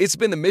Federal, it's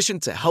been the mission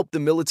to help the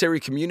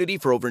military community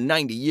for over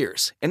 90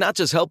 years. And not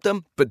just help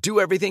them, but do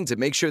everything to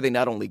make sure they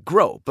not only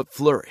grow, but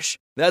flourish.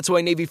 That's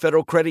why Navy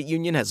Federal Credit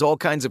Union has all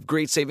kinds of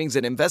great savings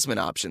and investment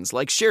options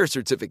like share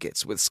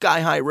certificates with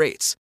sky-high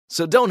rates.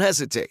 So don't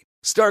hesitate.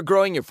 Start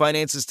growing your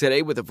finances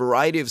today with a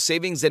variety of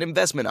savings and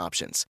investment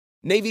options.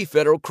 Navy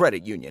Federal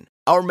Credit Union.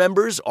 Our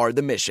members are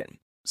the mission.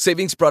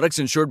 Savings products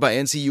insured by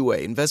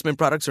NCUA. Investment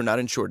products are not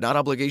insured, not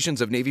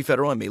obligations of Navy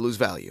Federal and may lose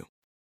value.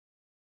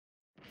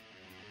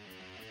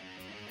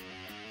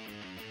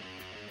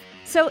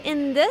 So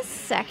in this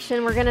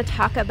section, we're going to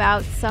talk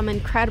about some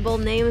incredible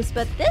names,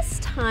 but this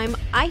time,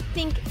 I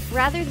think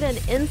rather than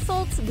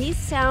insults, these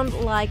sound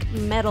like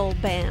metal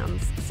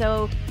bands.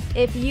 So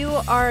if you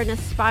are an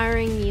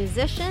aspiring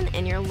musician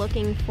and you're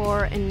looking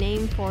for a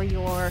name for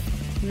your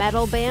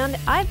metal band,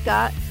 I've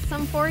got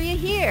some for you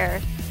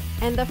here.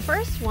 And the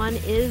first one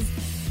is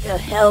the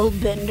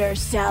Hellbender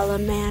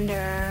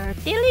Salamander.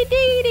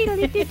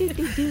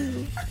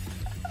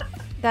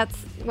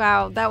 That's,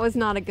 wow, that was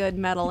not a good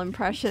metal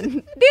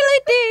impression.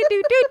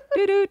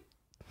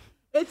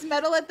 It's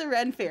metal at the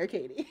Ren Fair,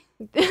 Katie.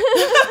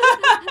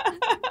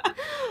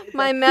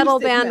 My metal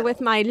band with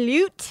my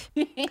lute.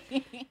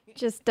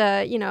 Just,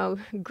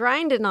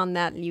 grinding on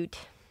that lute.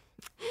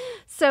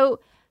 So,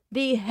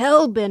 the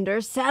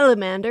Hellbender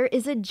salamander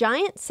is a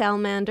giant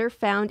salamander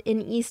found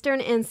in eastern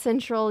and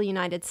central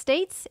United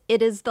States.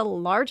 It is the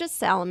largest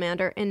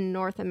salamander in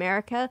North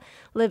America,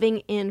 living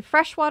in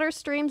freshwater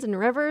streams and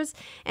rivers,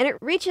 and it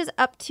reaches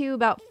up to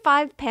about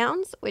 5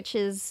 pounds, which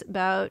is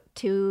about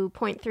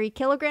 2.3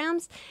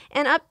 kilograms,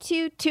 and up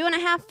to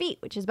 2.5 feet,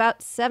 which is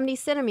about 70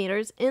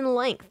 centimeters in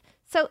length.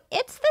 So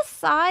it's the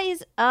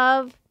size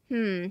of,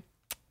 I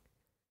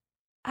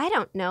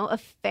don't know, a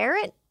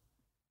ferret?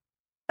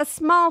 A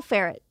small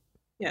ferret.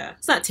 Yeah,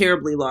 it's not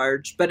terribly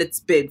large, but it's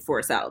big for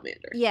a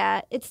salamander.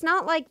 Yeah, it's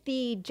not like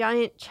the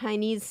giant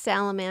Chinese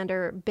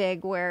salamander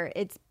big where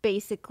it's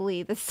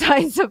basically the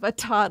size of a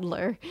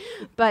toddler.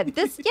 But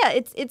this, yeah,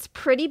 it's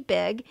pretty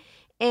big.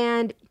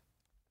 And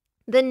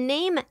the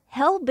name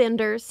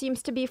hellbender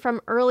seems to be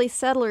from early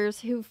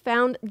settlers who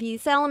found the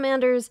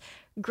salamander's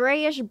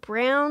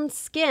grayish-brown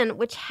skin,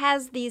 which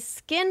has these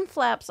skin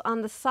flaps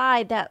on the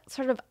side that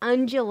sort of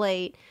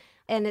undulate.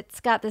 And it's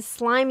got this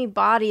slimy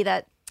body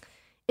that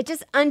it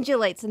just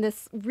undulates in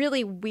this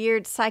really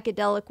weird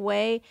psychedelic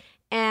way.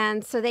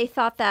 And so they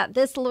thought that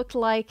this looked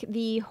like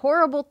the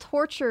horrible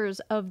tortures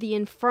of the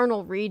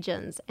infernal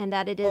regions and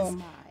that it is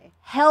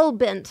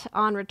hell-bent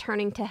on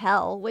returning to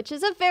hell, which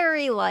is a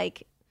very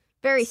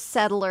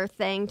settler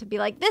thing to be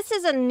like, this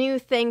is a new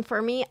thing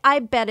for me. I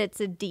bet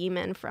it's a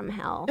demon from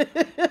hell.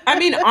 I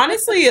mean,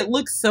 honestly, it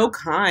looks so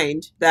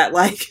kind that,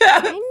 like,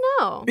 I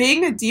know.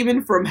 Being a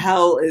demon from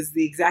hell is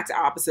the exact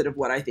opposite of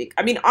what I think.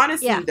 I mean,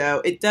 honestly,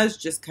 though, it does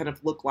just kind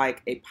of look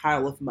like a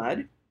pile of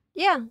mud.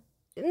 Yeah.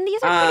 And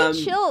these are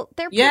pretty chill.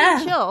 They're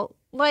pretty chill.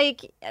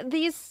 Like,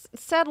 these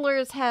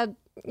settlers had,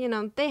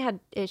 they had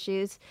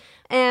issues,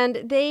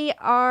 and they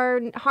are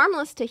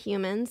harmless to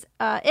humans.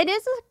 It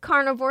is a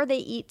carnivore. They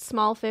eat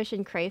small fish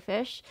and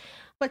crayfish.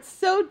 But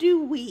so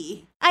do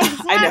we.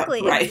 Exactly,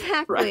 I know, right,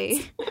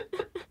 exactly.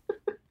 Right.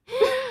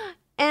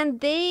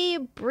 And they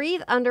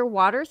breathe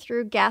underwater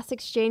through gas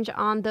exchange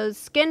on those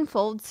skin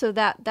folds, so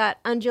that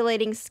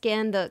undulating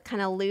skin, the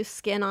kind of loose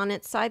skin on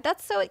its side,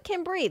 that's so it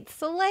can breathe.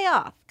 So lay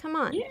off. Come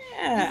on.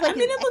 Yeah. It's like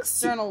it looks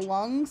external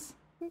lungs.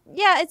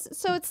 Yeah,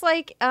 it's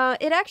like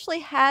it actually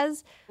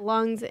has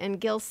lungs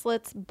and gill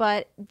slits,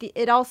 but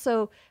it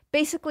also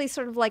basically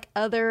sort of like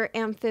other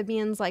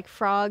amphibians like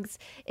frogs,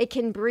 it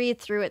can breathe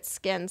through its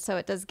skin, so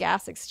it does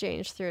gas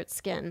exchange through its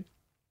skin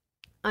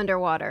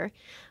underwater.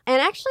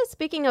 And actually,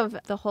 speaking of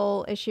the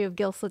whole issue of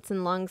gill slits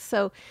and lungs,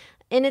 so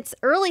in its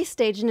early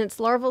stage, in its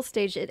larval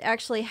stage, it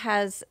actually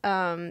has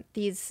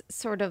these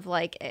sort of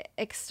like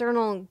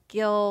external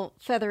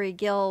feathery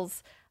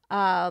gills,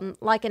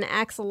 like an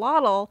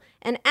axolotl.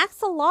 And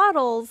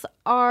axolotls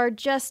are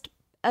just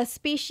a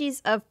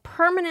species of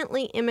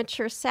permanently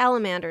immature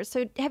salamanders.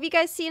 So have you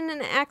guys seen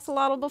an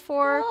axolotl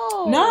before?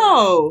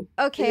 No.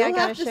 Okay, You'll I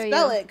gotta have to show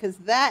spell you. it, because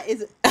that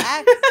is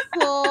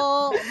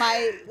axol.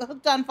 My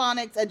hooked on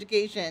phonics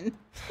education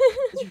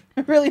is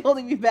really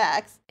holding me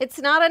back. It's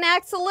not an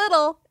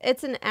axolotl.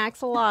 It's an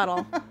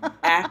axolotl.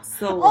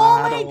 Axolotl.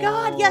 Oh my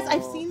god, yes,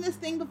 I've seen this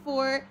thing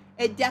before.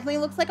 It definitely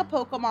looks like a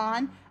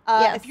Pokemon.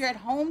 Yes. If you're at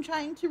home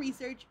trying to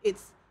research,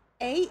 it's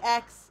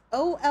AXOLOTLS.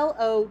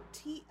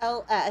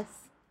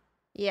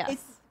 Yes.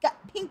 It's got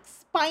pink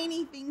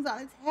spiny things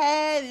on its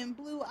head and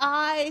blue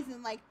eyes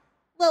and like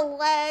little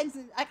legs,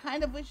 and I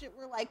kind of wish it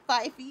were like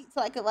 5 feet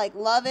so I could like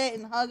love it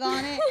and hug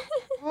on it.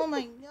 Oh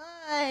my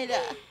god.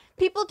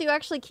 People do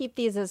actually keep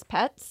these as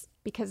pets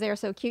because they're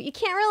so cute. You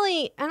can't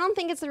really, I don't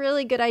think it's a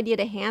really good idea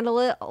to handle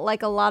it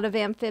like a lot of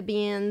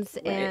amphibians,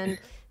 right.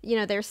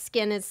 And their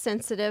skin is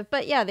sensitive,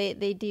 but yeah,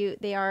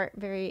 they are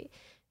very,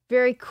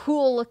 very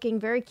cool looking,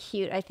 very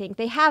cute, I think.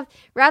 They have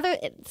rather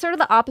sort of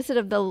the opposite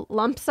of the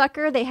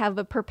lumpsucker. They have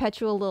a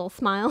perpetual little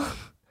smile.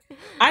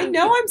 I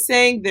know I'm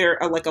saying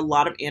there are like a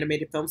lot of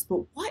animated films,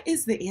 but what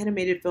is the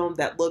animated film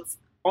that looks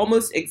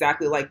almost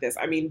exactly like this?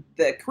 I mean,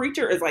 the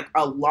creature is like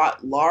a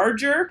lot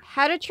larger.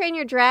 How to Train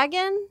Your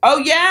Dragon? Oh,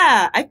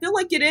 yeah. I feel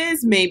like it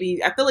is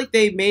maybe. I feel like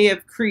they may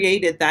have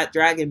created that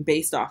dragon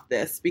based off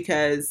this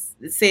because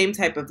the same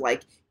type of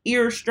like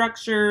ear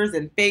structures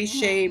and face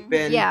shape.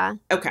 And yeah.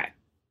 Okay.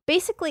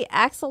 Basically,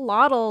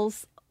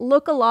 axolotls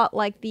look a lot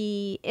like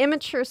the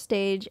immature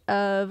stage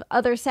of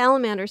other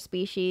salamander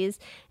species.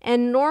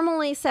 And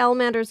normally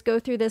salamanders go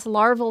through this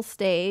larval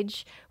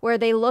stage where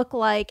they look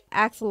like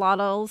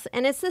axolotls.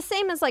 And it's the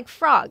same as like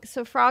frogs.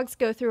 So frogs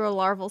go through a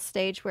larval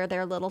stage where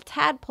they're little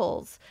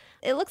tadpoles.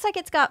 It looks like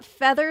it's got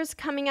feathers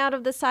coming out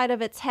of the side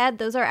of its head.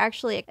 Those are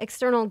actually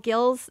external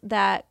gills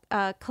that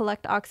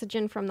collect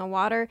oxygen from the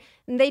water.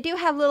 And they do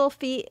have little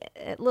feet,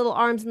 little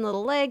arms and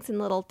little legs and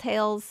little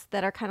tails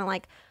that are kind of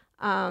like,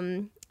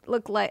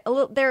 look like a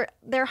little,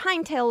 their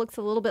hind tail looks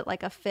a little bit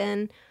like a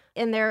fin,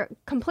 and they're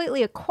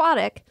completely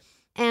aquatic.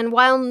 And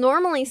while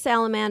normally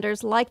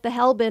salamanders, like the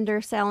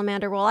hellbender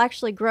salamander, will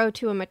actually grow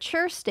to a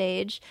mature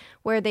stage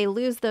where they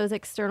lose those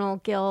external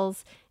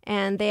gills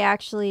and they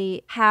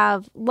actually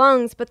have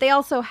lungs, but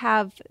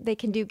they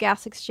can do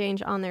gas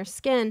exchange on their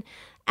skin.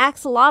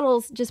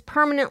 Axolotls just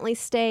permanently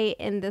stay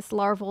in this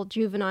larval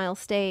juvenile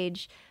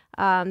stage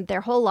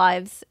their whole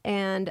lives.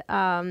 And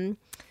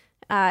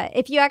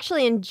if you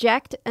actually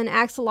inject an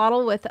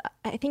axolotl with,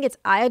 I think it's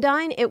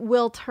iodine, it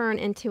will turn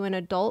into an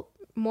adult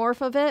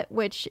morph of it,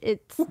 which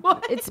its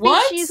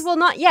species will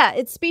not. Yeah,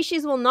 its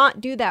species will not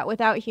do that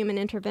without human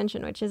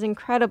intervention, which is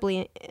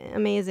incredibly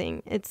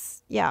amazing.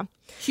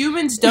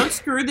 Humans, don't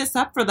screw this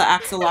up for the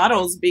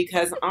axolotls,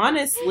 because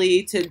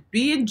honestly,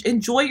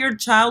 enjoy your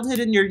childhood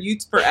and your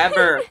youth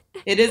forever.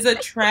 It is a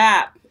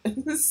trap.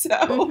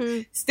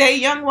 So stay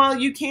young while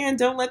you can.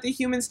 Don't let the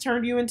humans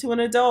turn you into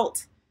an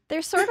adult.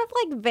 They're sort of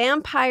like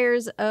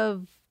vampires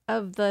of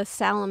of the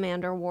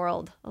salamander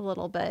world a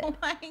little bit. Oh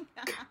my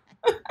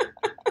God.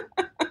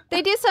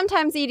 They do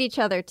sometimes eat each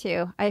other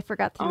too. I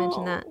forgot to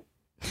mention that.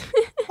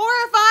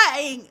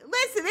 Horrifying.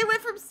 Listen, it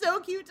went from so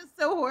cute to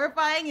so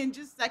horrifying in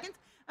just seconds.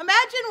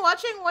 Imagine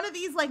watching one of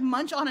these like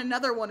munch on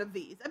another one of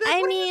these. I'd be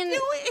like, what are you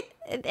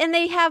doing? And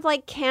they have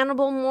like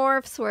cannibal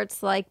morphs where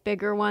it's like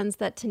bigger ones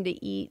that tend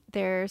to eat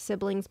their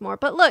siblings more.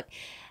 But look,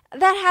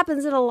 that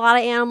happens in a lot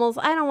of animals.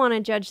 I don't want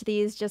to judge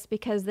these just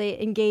because they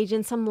engage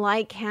in some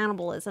light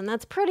cannibalism.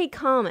 That's pretty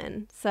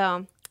common.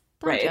 So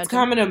right, it's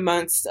common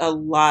amongst a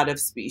lot of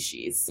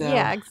species. So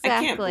yeah, exactly.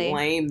 I can't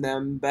blame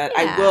them, but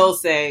Yeah. I will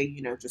say,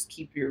 just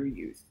keep your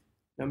youth,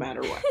 no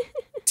matter what.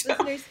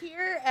 Listeners,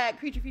 here at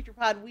Creature Feature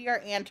Pod, we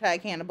are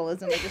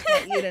anti-cannibalism. I just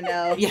want you to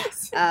know.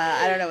 Yes.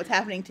 I don't know what's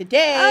happening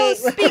today. Oh,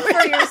 speak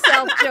for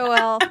yourself,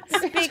 Joelle.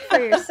 Speak for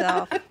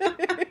yourself.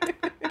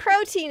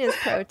 Protein is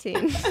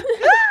protein.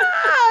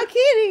 Ah,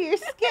 Kitty, you're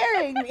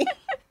scaring me.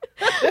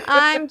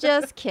 I'm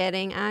just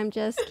kidding.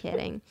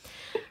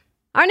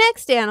 Our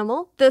next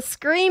animal, the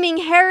screaming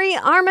hairy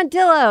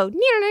armadillo.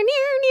 Near, near,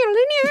 near,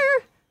 near, near.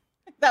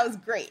 That was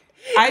great.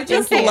 I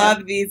just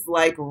love these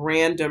like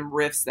random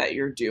riffs that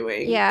you're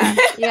doing. Yeah.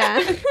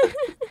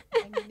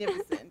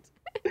 Magnificent.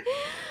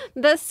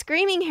 The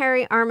screaming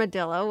hairy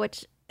armadillo,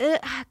 which,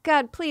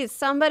 God, please,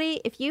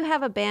 somebody, if you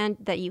have a band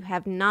that you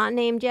have not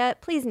named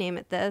yet, please name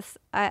it this.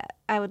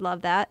 I would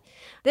love that.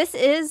 This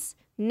is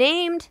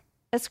named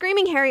a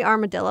screaming hairy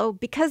armadillo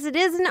because it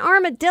is an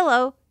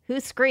armadillo who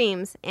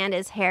screams and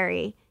is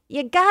hairy.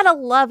 You gotta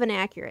love an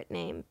accurate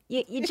name.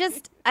 You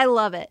just, I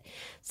love it.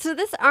 So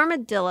this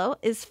armadillo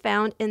is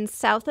found in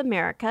South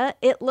America.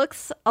 It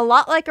looks a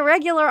lot like a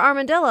regular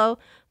armadillo,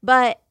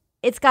 but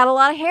it's got a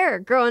lot of hair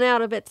growing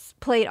out of its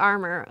plate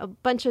armor, a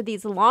bunch of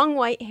these long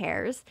white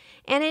hairs,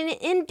 and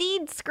it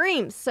indeed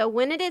screams. So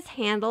when it is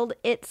handled,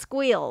 it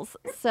squeals.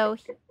 So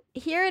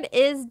here it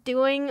is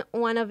doing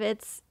one of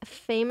its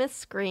famous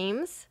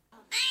screams.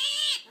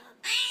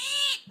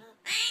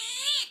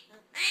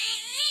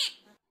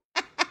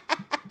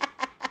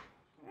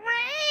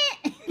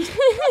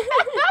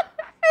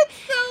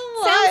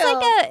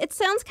 It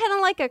sounds kind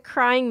of like a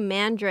crying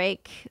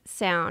mandrake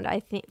sound, I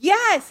think.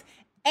 Yes,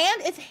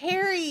 and it's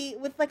hairy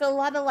with like a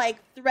lot of like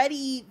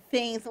thready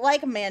things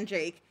like a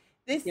mandrake.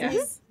 This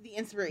is the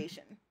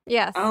inspiration.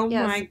 Yes. Oh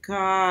yes. my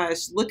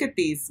gosh. Look at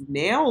these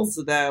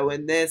nails though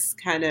and this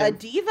kind of a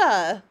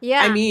diva.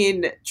 Yeah. I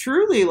mean,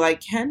 truly,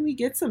 like, can we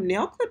get some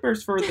nail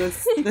clippers for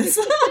this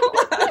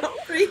little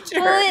creature?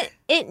 Well,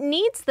 it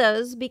needs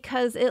those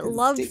because it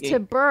loves digging. to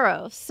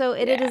burrow. So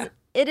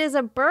it is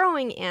a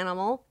burrowing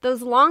animal.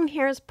 Those long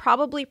hairs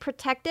probably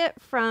protect it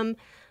from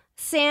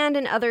sand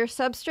and other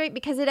substrate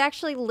because it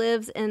actually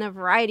lives in a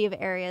variety of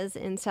areas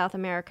in South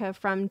America,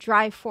 from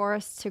dry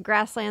forests to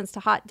grasslands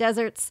to hot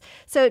deserts.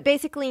 So it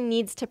basically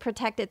needs to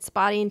protect its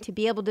body and to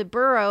be able to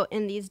burrow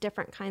in these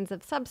different kinds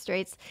of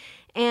substrates.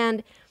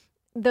 And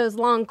those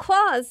long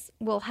claws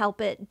will help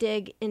it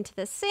dig into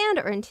the sand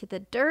or into the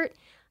dirt.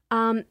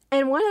 And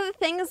one of the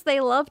things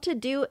they love to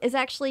do is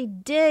actually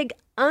dig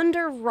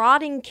under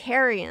rotting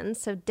carrion,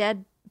 so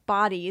dead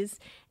bodies,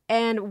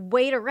 and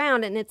wait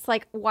around. And it's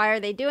like, why are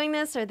they doing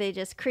this? Are they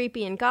just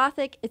creepy and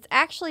gothic? It's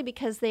actually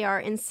because they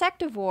are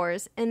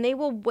insectivores, and they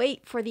will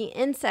wait for the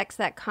insects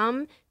that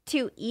come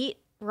to eat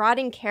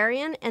rotting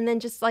carrion and then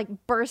just like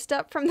burst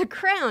up from the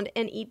ground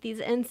and eat these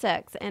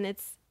insects. And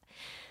it's...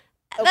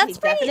 Okay, that's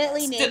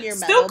definitely name your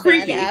still metal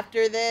creepy. band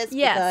after this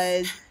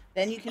because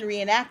then you can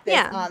reenact this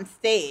on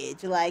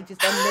stage, like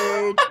just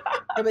emerge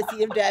from a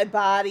sea of dead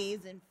bodies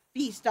and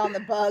feast on the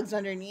bugs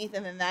underneath,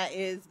 and then that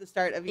is the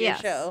start of your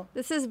show.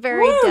 This is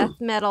very death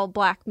metal,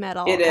 black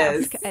metal. It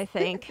is, I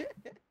think.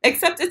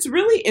 Except it's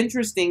really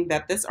interesting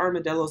that this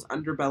armadillo's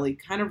underbelly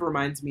kind of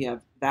reminds me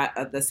of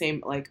that the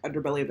same like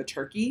underbelly of a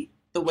turkey.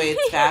 The way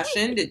it's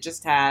fashioned, it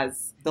just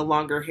has the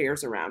longer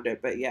hairs around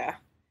it. But yeah,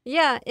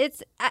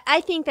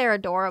 I think they're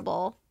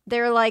adorable.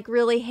 They're like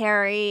really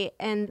hairy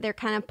and they're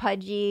kind of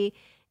pudgy,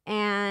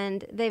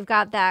 and they've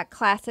got that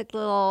classic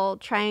little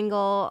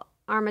triangle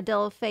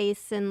armadillo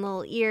face and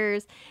little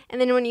ears,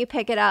 and then when you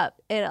pick it up,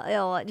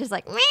 it'll just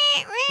like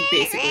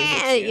basically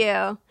at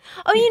you.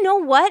 Oh, you know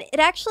what? It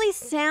actually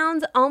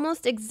sounds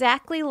almost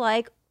exactly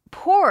like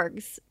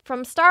Porgs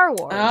from Star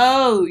Wars.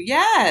 Oh,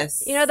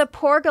 yes. You know the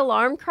Porg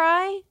alarm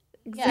cry?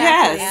 Exactly.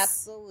 Yes.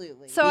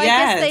 Absolutely. So I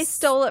guess they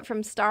stole it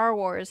from Star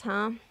Wars,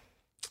 huh?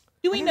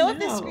 Do we know if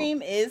this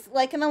scream is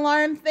like an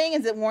alarm thing?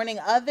 Is it warning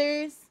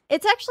others?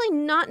 It's actually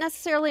not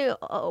necessarily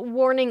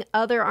warning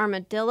other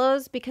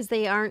armadillos because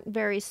they aren't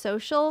very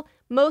social.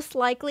 Most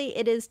likely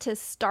it is to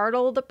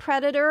startle the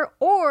predator,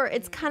 or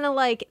it's kind of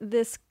like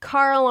this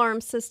car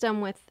alarm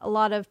system with a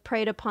lot of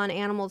preyed upon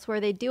animals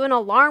where they do an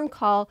alarm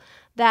call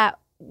that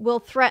will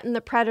threaten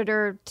the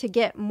predator to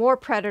get more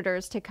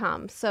predators to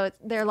come. So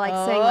they're like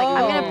saying like,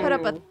 I'm going to put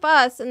up a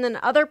fuss, and then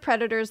other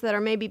predators that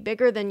are maybe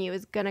bigger than you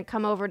is going to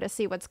come over to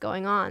see what's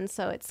going on.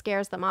 So it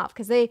scares them off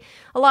because a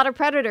lot of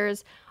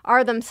predators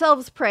are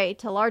themselves prey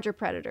to larger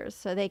predators.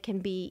 So they can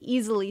be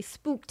easily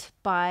spooked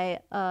by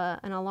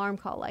an alarm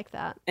call like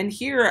that. And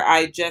here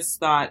I just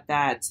thought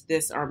that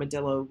this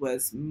armadillo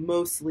was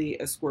mostly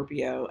a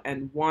Scorpio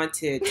and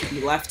wanted to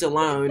be left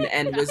alone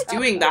and was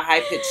doing the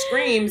high-pitched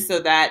scream so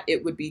that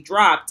it would be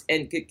dropped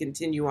and could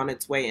continue on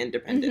its way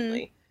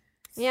independently.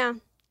 Mm-hmm.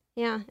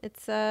 Yeah.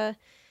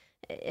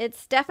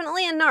 It's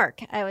definitely a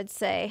narc, I would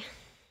say.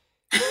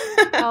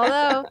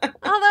 although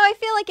I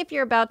feel like if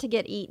you're about to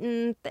get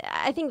eaten,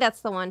 I think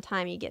that's the one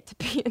time you get to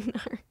be a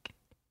narc.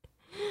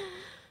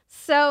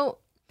 So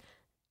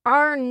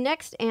our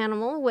next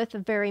animal with a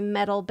very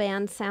metal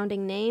band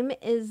sounding name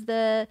is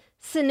the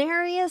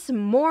Cinereus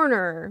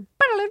mourner.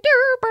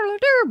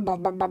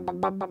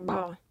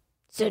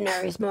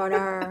 Cinereus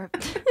mourner.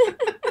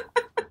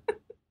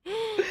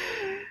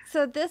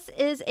 So this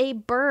is a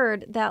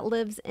bird that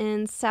lives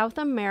in South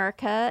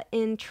America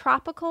in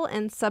tropical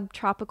and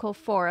subtropical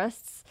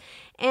forests.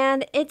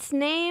 And its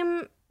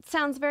name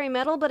sounds very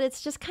metal, but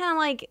it's just kind of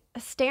like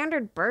a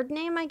standard bird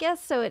name, I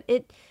guess. So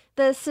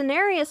the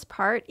Cinereus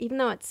part, even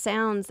though it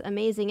sounds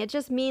amazing, it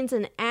just means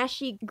an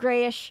ashy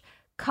grayish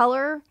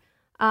color,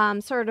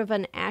 sort of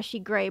an ashy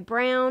gray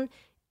brown,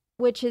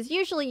 which is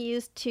usually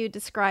used to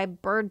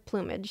describe bird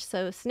plumage.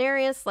 So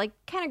Cinereus, like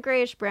kind of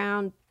grayish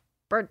brown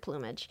bird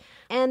plumage.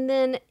 And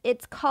then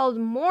it's called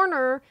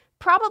mourner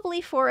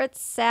probably for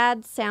its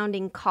sad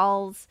sounding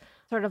calls,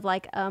 sort of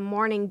like a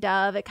mourning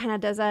dove. It kind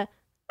of does a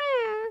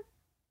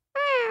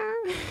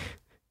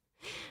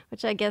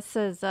which I guess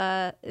is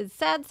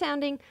sad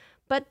sounding.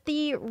 But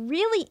the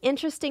really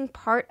interesting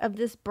part of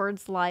this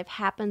bird's life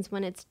happens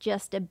when it's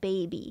just a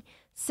baby.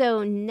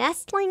 So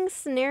nestling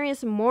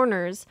Cinereus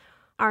mourners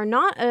are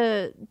not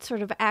a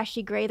sort of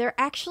ashy gray. They're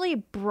actually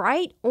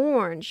bright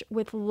orange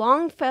with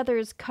long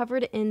feathers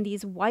covered in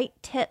these white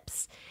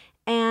tips.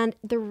 And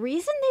the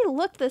reason they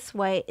look this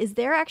way is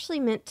they're actually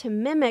meant to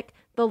mimic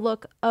the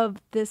look of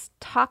this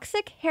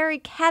toxic hairy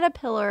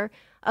caterpillar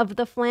of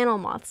the flannel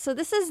moth. So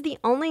this is the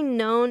only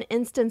known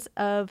instance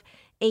of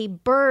a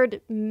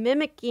bird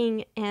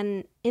mimicking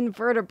an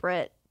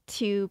invertebrate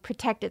to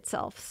protect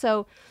itself.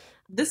 So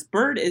this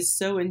bird is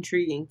so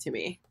intriguing to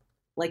me.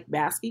 Like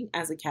masking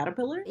as a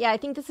caterpillar? Yeah, I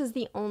think this is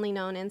the only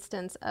known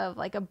instance of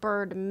like a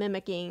bird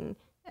mimicking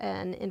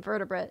an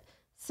invertebrate.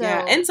 So,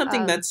 yeah, and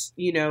something that's,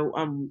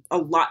 a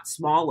lot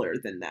smaller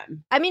than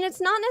them. I mean, it's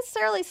not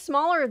necessarily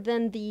smaller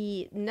than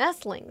the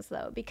nestlings,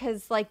 though,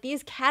 because like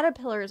these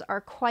caterpillars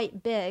are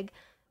quite big.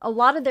 A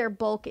lot of their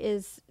bulk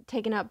is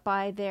taken up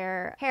by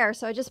their hair.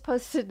 So I just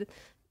posted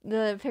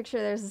the picture.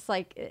 There's this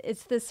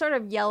it's this sort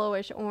of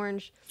yellowish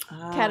orange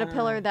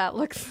caterpillar that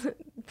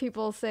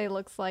people say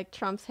looks like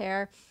Trump's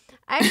hair.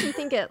 I actually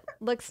think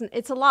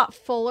it's a lot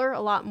fuller,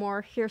 a lot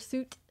more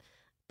hirsute.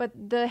 But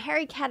the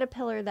hairy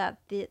caterpillar that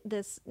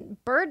this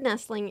bird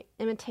nestling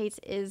imitates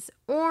is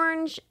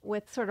orange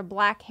with sort of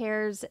black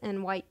hairs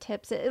and white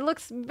tips. It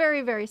looks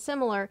very, very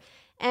similar.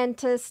 And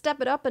to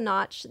step it up a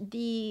notch,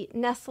 the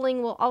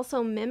nestling will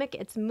also mimic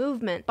its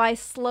movement by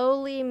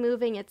slowly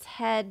moving its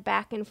head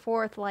back and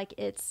forth like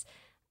it's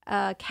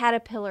a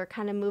caterpillar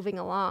kind of moving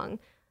along.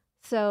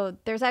 So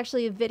there's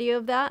actually a video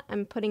of that.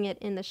 I'm putting it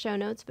in the show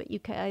notes, but you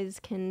guys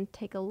can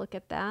take a look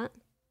at that.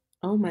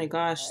 Oh my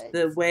gosh,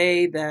 the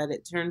way that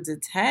it turns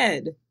its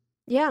head.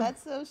 Yeah.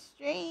 That's so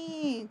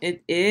strange.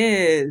 It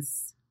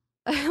is.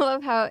 I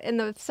love how in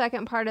the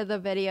second part of the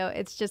video,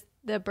 it's just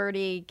the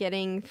birdie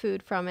getting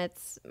food from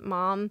its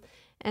mom.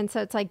 And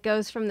so it's like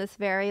goes from this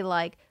very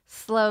like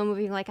slow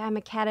moving, like I'm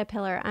a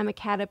caterpillar.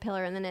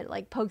 And then it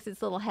like pokes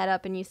its little head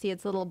up and you see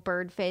its little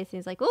bird face and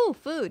he's like, oh,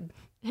 food.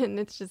 And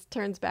it just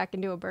turns back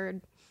into a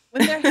bird.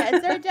 When their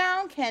heads are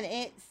down, can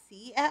it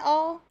see at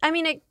all? I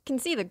mean, it can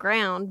see the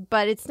ground,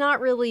 but it's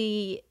not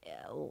really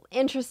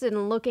interested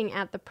in looking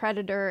at the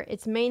predator.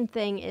 Its main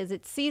thing is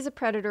it sees a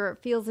predator, it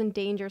feels in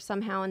danger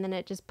somehow, and then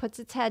it just puts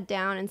its head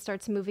down and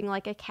starts moving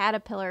like a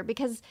caterpillar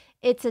because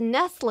it's a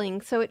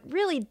nestling, so it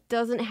really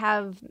doesn't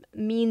have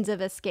means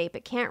of escape.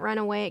 It can't run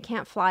away, it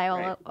can't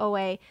fly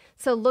away.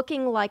 So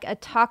looking like a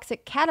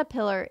toxic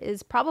caterpillar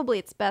is probably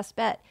its best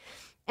bet.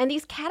 And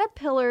these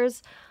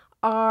caterpillars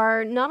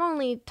are not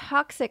only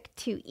toxic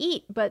to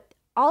eat, but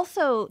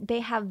also they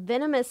have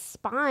venomous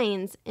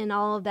spines in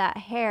all of that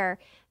hair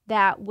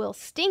that will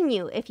sting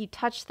you if you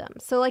touch them.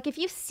 So like if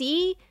you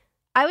see,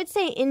 I would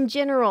say in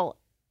general,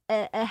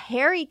 a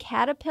hairy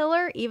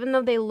caterpillar, even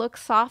though they look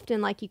soft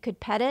and like you could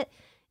pet it,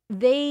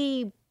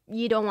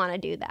 you don't want to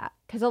do that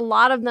because a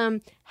lot of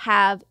them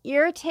have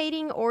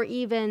irritating or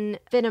even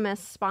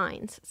venomous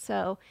spines.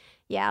 So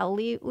yeah,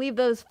 leave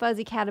those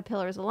fuzzy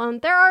caterpillars alone.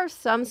 There are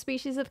some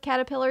species of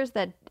caterpillars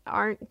that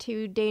aren't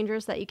too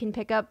dangerous that you can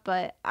pick up,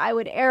 but I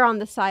would err on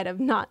the side of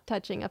not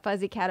touching a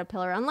fuzzy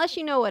caterpillar unless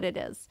you know what it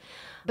is.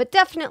 But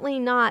definitely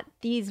not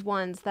these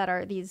ones that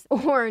are these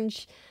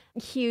orange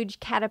huge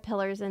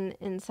caterpillars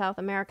in South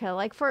America.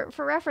 Like for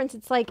reference,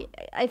 it's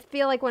like I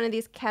feel like one of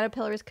these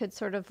caterpillars could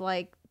sort of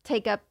like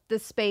take up the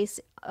space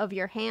of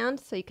your hand,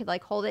 so you could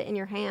like hold it in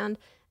your hand,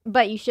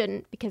 but you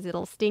shouldn't because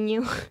it'll sting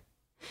you.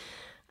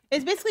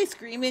 It's basically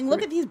screaming,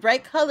 look at these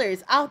bright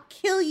colors. I'll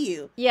kill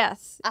you.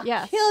 Yes.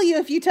 I'll kill you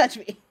if you touch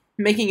me.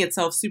 Making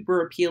itself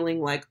super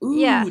appealing, like,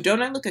 ooh,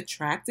 don't I look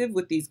attractive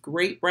with these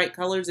great bright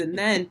colors? And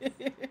then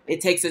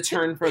it takes a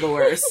turn for the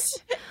worse.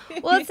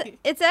 Well,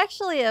 it's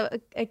actually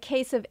a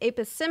case of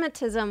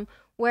aposematism,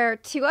 where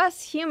to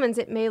us humans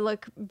it may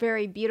look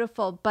very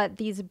beautiful, but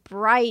these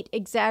bright,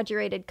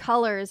 exaggerated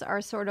colors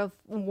are sort of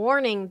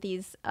warning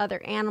these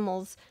other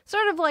animals,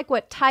 sort of like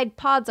what Tide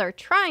Pods are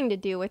trying to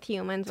do with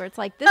humans, where it's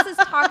like, this is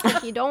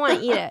toxic, you don't want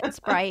to eat it. It's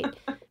bright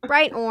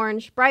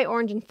orange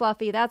and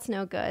fluffy, that's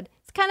no good.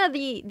 It's kind of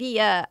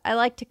the I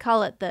like to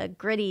call it the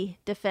Gritty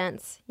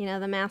defense, you know,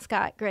 the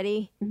mascot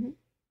Gritty. Mm-hmm.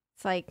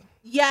 It's like...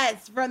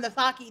 Yes, from the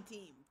hockey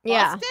team.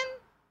 Boston?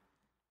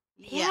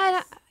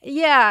 Yes.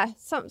 Yeah,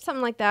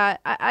 something like that.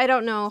 I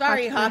don't know.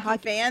 Sorry, hockey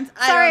fans.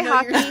 Sorry, I don't know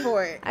hockey. Your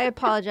sport. I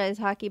apologize,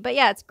 hockey. But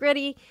yeah, it's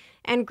Gritty.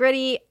 And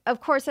Gritty, of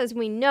course, as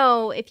we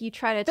know, if you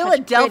try to touch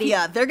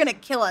Philadelphia, they're going to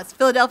kill us.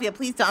 Philadelphia,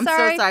 please don't. I'm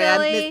so sorry.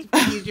 Philly.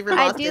 I misused you for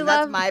Boston.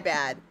 That's my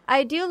bad.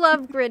 I do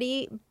love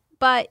Gritty,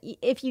 but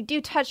if you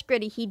do touch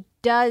Gritty, he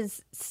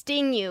does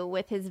sting you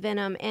with his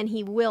venom, and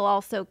he will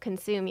also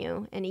consume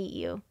you and eat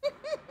you.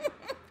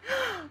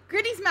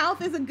 Gritty's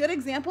mouth is a good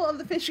example of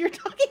the fish you're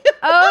talking about.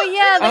 Oh,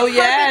 yeah, the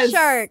carpet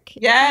shark.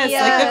 Yes,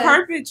 like the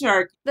carpet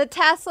shark. The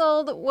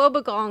tasseled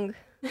wobbegong.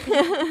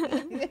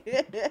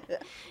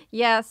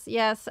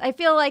 Yes. I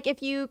feel like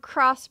if you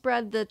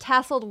crossbred the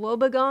tasseled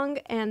wobbegong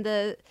and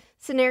the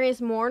Cinereus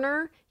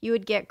mourner, you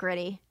would get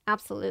Gritty.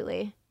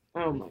 Absolutely.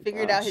 Oh my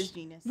Figured out his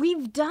genius.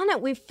 We've done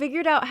it. We've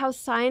figured out how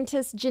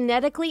scientists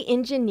genetically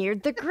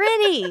engineered the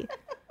Gritty.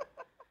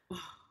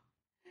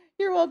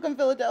 You're welcome,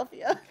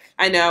 Philadelphia.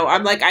 I know.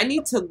 I'm like, I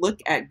need to look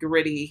at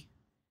Gritty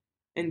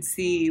and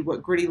see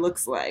what Gritty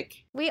looks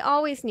like. We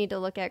always need to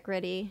look at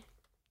Gritty.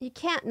 You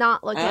can't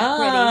not look at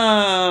Gritty.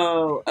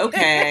 Oh,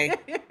 okay.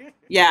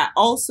 Yeah,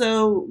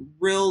 also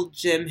real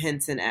Jim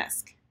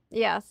Henson-esque.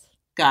 Yes.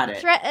 Got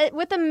it.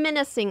 With a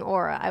menacing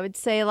aura, I would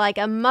say, like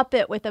a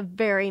Muppet with a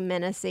very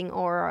menacing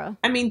aura.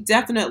 I mean,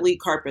 definitely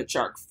carpet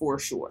shark for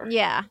sure.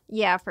 Yeah,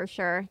 for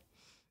sure.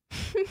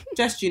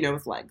 Just,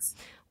 with legs.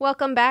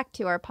 Welcome back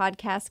to our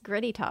podcast,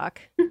 Gritty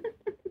Talk.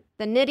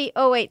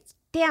 Oh, wait.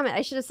 Damn it.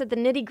 I should have said the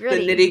nitty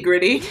gritty. The nitty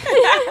gritty.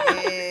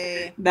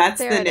 That's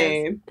there the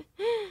name.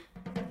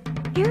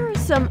 Here are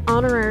some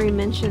honorary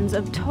mentions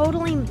of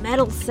totally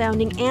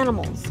metal-sounding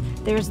animals.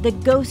 There's the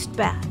ghost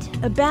bat,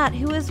 a bat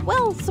who is,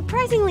 well,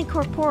 surprisingly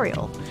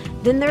corporeal.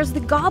 Then there's the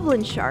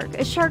goblin shark,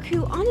 a shark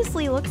who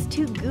honestly looks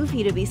too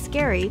goofy to be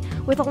scary,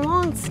 with a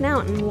long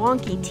snout and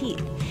wonky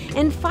teeth.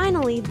 And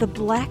finally, the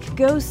black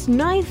ghost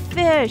knife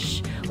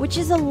fish, which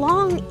is a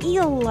long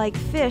eel-like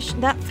fish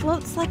that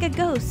floats like a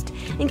ghost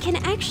and can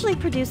actually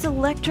produce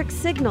electric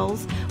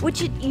signals,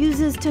 which it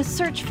uses to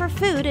search for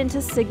food and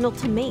to signal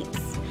to mates.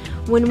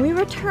 When we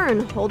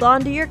return, hold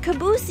on to your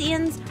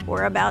caboosians.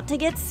 We're about to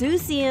get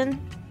Susian.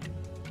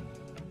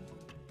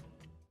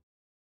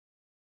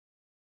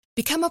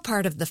 Become a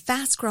part of the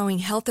fast-growing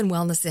health and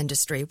wellness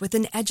industry with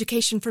an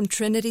education from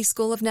Trinity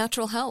School of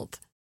Natural Health.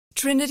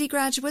 Trinity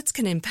graduates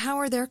can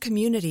empower their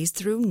communities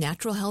through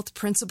natural health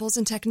principles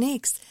and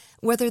techniques,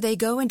 whether they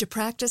go into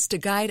practice to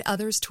guide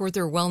others toward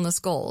their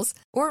wellness goals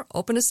or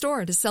open a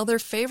store to sell their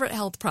favorite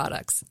health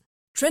products.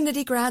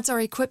 Trinity grads are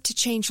equipped to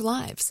change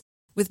lives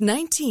with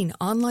 19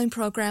 online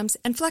programs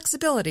and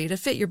flexibility to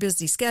fit your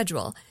busy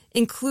schedule,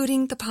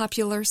 including the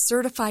popular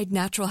Certified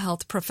Natural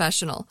Health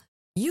Professional.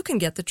 You can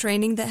get the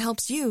training that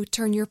helps you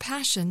turn your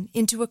passion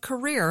into a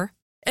career.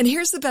 And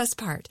here's the best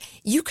part.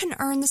 You can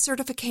earn the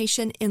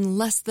certification in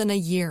less than a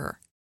year.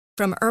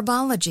 From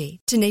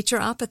herbology to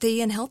naturopathy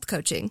and health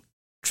coaching,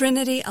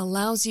 Trinity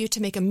allows you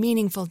to make a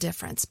meaningful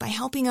difference by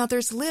helping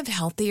others live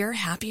healthier,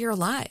 happier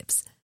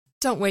lives.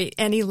 Don't wait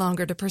any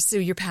longer to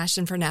pursue your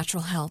passion for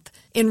natural health.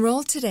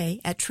 Enroll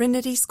today at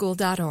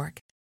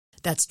trinityschool.org.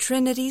 That's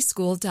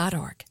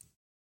trinityschool.org.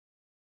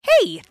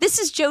 Hey, this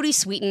is Jodie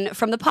Sweetin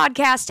from the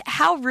podcast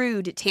How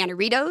Rude,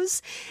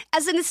 Tanneritos.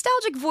 As a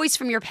nostalgic voice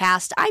from your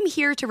past, I'm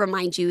here to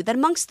remind you that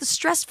amongst the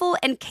stressful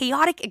and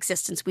chaotic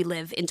existence we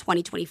live in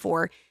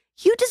 2024,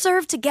 you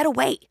deserve to get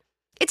away.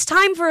 It's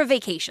time for a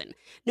vacation,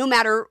 no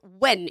matter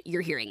when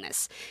you're hearing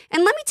this.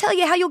 And let me tell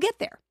you how you'll get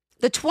there.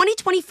 The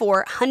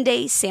 2024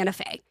 Hyundai Santa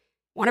Fe.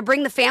 Want to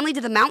bring the family to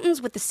the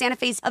mountains with the Santa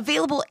Fe's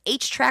available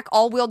H-Track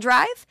all-wheel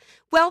drive?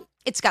 Well,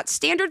 it's got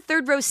standard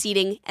third-row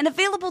seating and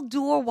available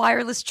dual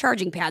wireless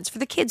charging pads for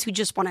the kids who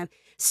just want to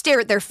stare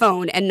at their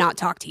phone and not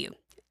talk to you.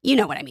 You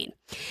know what I mean.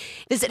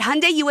 Visit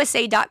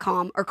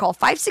HyundaiUSA.com or call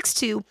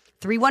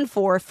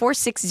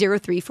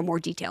 562-314-4603 for more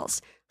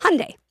details.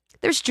 Hyundai,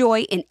 There's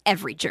joy in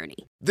every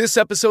journey. This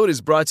episode is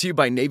brought to you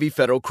by Navy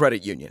Federal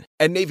Credit Union.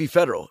 At Navy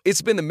Federal,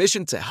 it's been the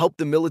mission to help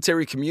the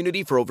military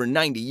community for over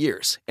 90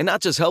 years. And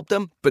not just help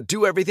them, but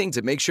do everything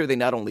to make sure they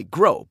not only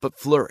grow, but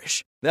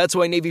flourish. That's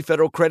why Navy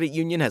Federal Credit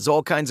Union has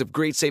all kinds of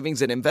great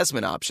savings and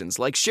investment options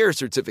like share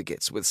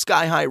certificates with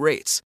sky-high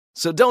rates.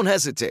 So don't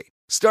hesitate.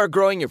 Start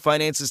growing your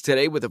finances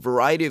today with a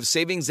variety of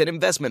savings and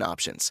investment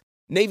options.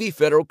 Navy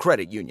Federal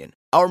Credit Union.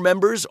 Our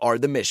members are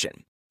the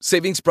mission.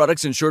 Savings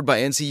products insured by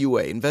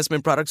NCUA.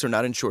 Investment products are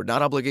not insured,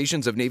 not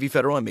obligations of Navy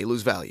Federal and may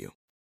lose value.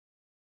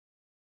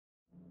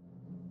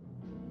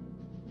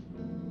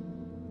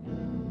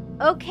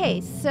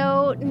 Okay,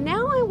 so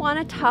now I want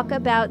to talk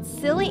about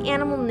silly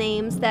animal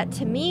names that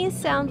to me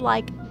sound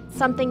like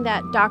something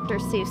that Dr.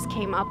 Seuss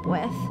came up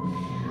with.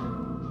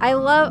 I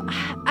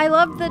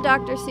loved the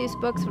Dr. Seuss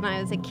books when I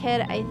was a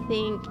kid. I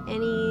think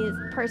any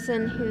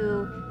person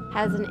who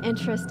has an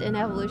interest in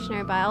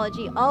evolutionary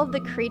biology, all of the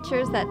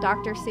creatures that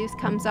Dr. Seuss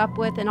comes up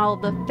with and all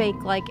of the fake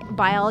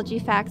biology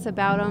facts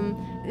about them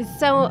is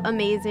so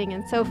amazing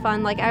and so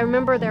fun. I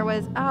remember there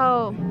was,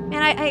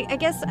 I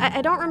guess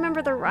I don't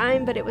remember the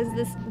rhyme, but it was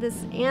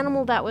this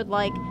animal that would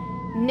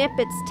nip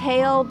its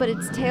tail, but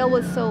its tail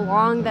was so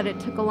long that it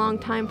took a long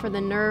time for the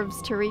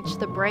nerves to reach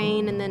the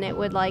brain, and then it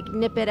would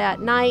nip it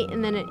at night,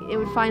 and then it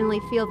would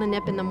finally feel the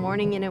nip in the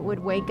morning and it would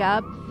wake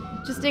up.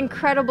 Just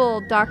incredible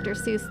Dr.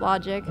 Seuss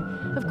logic.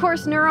 Of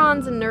course,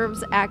 neurons and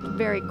nerves act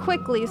very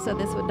quickly, so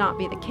this would not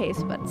be the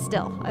case, but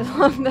still, I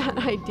love that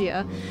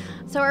idea.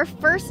 So our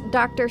first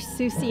Dr.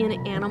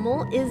 Seussian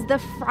animal is the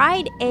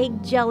fried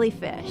egg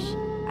jellyfish.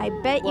 I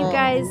bet you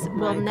guys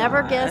will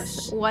never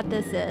guess what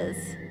this is.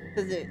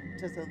 Does it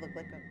look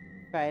like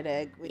a fried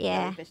egg with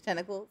jellyfish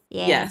tentacles?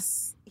 Yeah.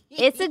 Yes.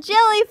 It's a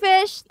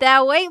jellyfish.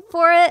 Now wait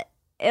for it.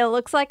 It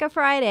looks like a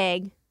fried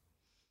egg.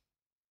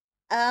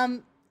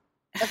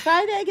 A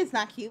fried egg is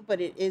not cute, but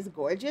it is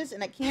gorgeous,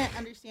 and I can't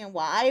understand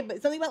why.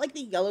 But something about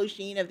the yellow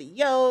sheen of the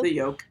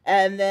yolk,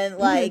 and then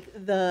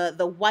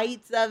the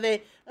whites of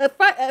it. A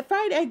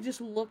fried egg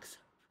just looks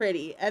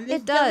pretty, and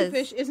this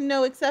jellyfish is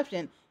no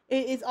exception.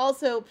 It is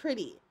also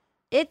pretty.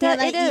 It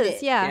does. It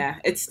is. Yeah. Yeah,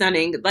 it's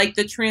stunning.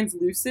 The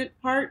translucent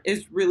part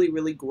is really,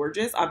 really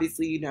gorgeous.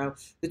 Obviously,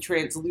 the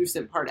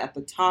translucent part at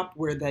the top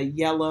where the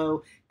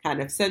yellow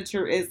kind of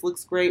center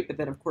looks great, but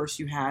then of course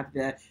you have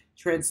the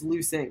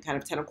translucent kind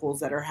of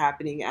tentacles that are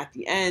happening at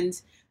the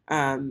end.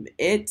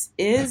 It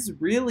is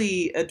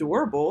really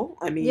adorable.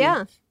 I mean,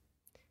 yeah,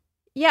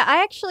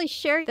 I actually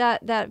share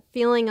that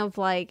feeling of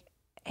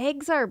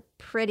eggs are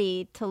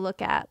pretty to look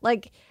at,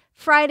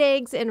 fried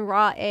eggs and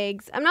raw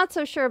eggs. I'm not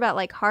so sure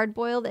about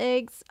hard-boiled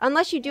eggs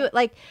unless you do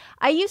it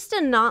I used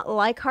to not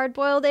like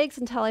hard-boiled eggs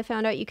until I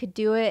found out you could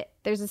do it.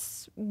 There's a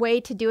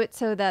way to do it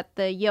so that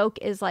the yolk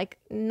is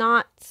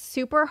not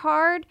super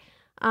hard.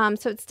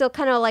 So it's still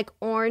kind of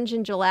orange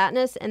and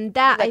gelatinous, and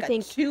that I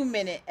think a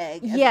 2-minute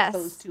egg as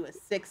opposed to a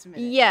 6-minute.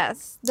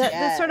 Yes,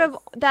 the sort of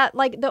that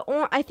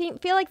I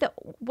feel like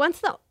once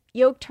the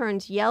yolk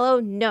turns yellow,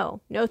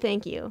 no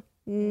thank you,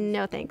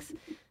 no thanks,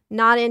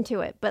 not into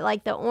it.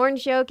 But the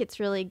orange yolk,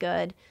 it's really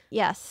good.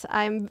 Yes,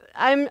 I'm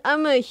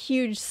a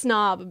huge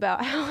snob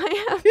about how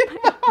I have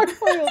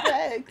hard-boiled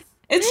eggs.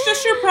 It's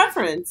just your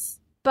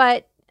preference.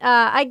 But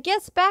I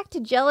guess back to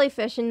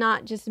jellyfish and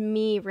not just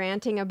me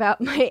ranting about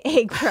my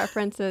egg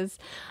preferences.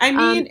 I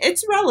mean,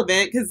 it's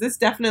relevant because this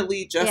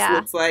definitely just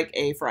looks like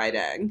a fried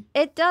egg.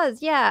 It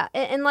does, yeah.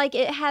 And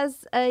it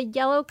has a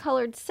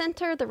yellow-colored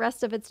center. The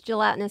rest of its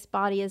gelatinous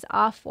body is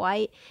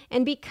off-white.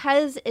 And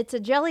because it's a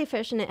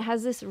jellyfish and it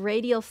has this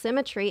radial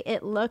symmetry,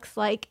 it looks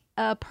like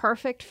a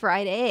perfect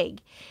fried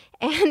egg.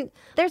 And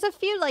there's a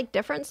few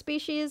different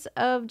species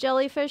of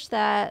jellyfish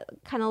that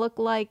kind of look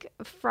like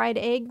fried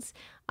eggs.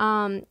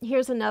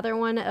 Here's another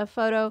one, a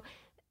photo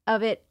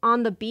of it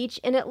on the beach,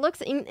 and it looks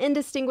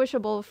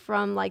indistinguishable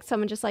from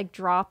someone just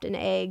dropped an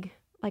egg,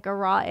 a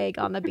raw egg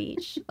on the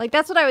beach.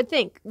 That's what I would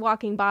think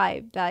walking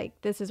by,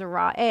 this is a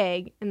raw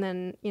egg, and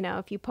then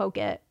if you poke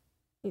it,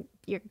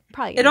 you're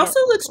probably gonna it also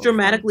looks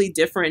dramatically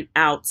different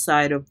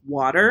outside of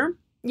water.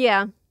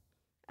 Yeah.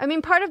 I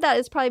mean, part of that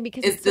is probably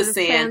because it's the sort of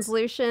sand,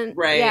 translucent.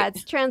 right? Yeah,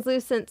 it's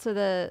translucent, so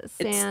the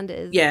sand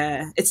is.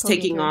 Yeah, it's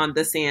taking on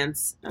the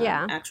sand's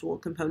actual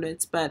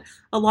components. But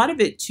a lot of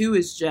it, too,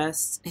 is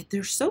just,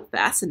 they're so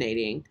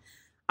fascinating.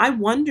 I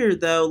wonder,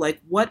 though,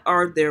 what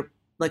are their,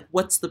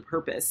 what's the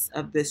purpose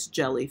of this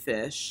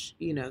jellyfish,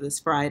 this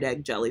fried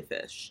egg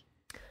jellyfish?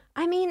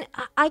 I mean,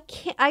 I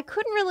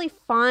couldn't really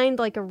find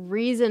a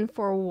reason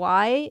for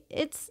why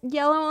it's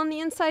yellow on the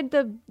inside.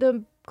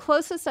 The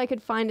closest I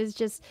could find is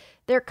just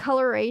their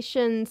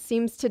coloration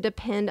seems to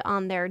depend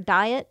on their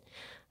diet.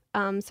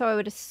 So I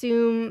would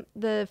assume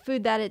the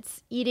food that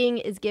it's eating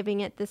is giving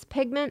it this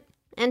pigment.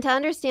 And to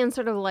understand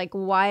sort of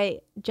why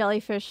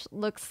jellyfish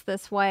looks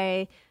this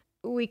way,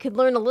 we could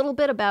learn a little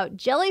bit about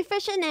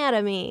jellyfish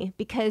anatomy,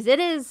 because it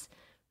is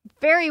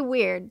very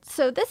weird.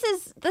 So this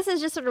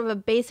is just sort of a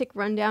basic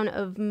rundown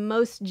of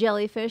most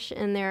jellyfish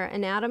and their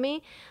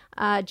anatomy.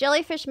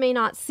 Jellyfish may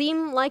not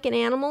seem like an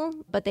animal,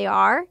 but they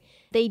are.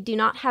 They do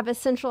not have a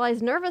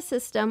centralized nervous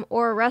system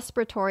or a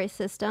respiratory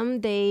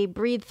system. They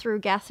breathe through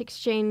gas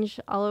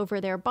exchange all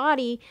over their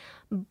body,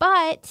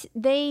 but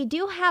they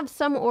do have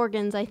some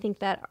organs, I think,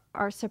 that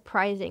are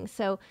surprising.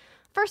 So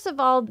first of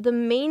all, the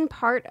main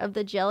part of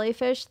the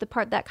jellyfish, the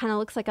part that kind of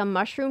looks like a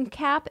mushroom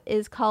cap,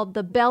 is called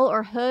the bell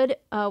or hood,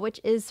 which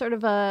is sort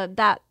of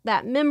that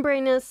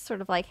membranous,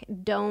 sort of like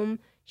dome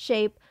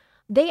shape.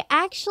 They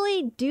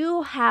actually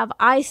do have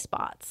eye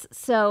spots.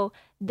 So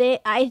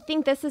I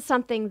think this is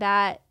something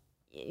that,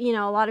 a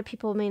lot of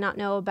people may not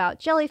know about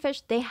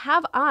jellyfish. They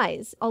have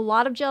eyes. A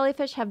lot of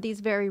jellyfish have these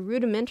very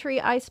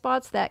rudimentary eye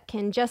spots that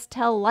can just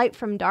tell light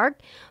from dark.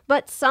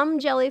 But some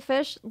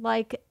jellyfish,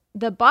 like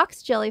the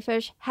box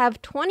jellyfish,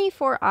 have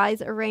 24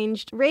 eyes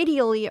arranged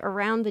radially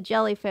around the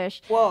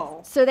jellyfish.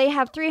 Whoa. So they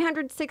have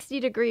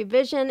 360-degree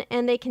vision,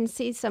 and they can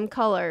see some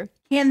color.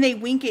 Can they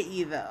wink at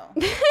you, though?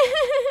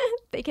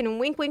 They can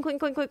wink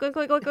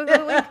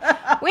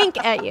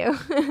at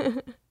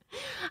you.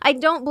 I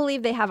don't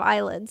believe they have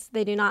eyelids.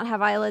 They do not have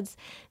eyelids.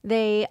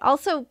 They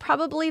also,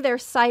 probably their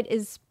sight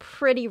is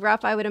pretty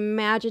rough. I would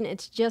imagine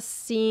it's just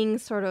seeing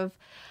sort of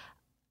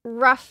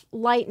rough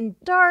light and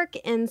dark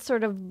and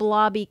sort of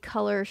blobby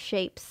color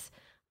shapes.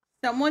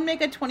 Someone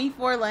make a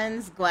 24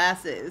 lens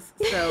glasses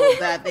so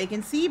that they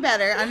can see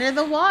better under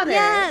the water.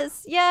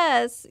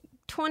 Yes.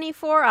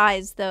 24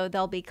 eyes, though,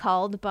 they'll be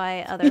called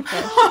by other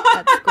fish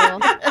at school.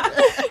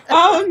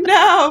 Oh,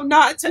 no,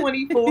 not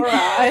 24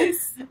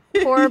 eyes.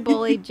 Poor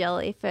bully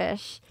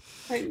jellyfish.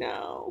 I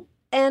know.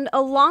 And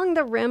along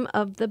the rim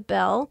of the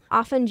bell,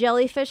 often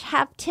jellyfish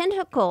have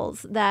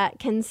tentacles that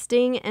can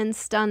sting and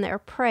stun their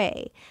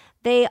prey.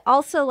 They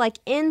also, like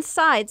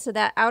inside, so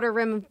that outer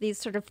rim of these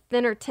sort of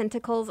thinner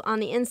tentacles on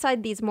the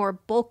inside, these more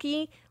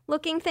bulky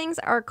looking things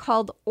are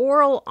called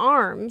oral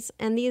arms.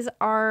 And these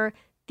are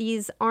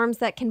these arms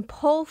that can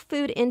pull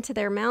food into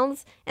their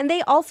mouths, and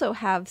they also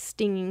have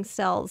stinging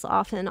cells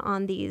often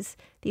on these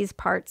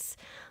parts.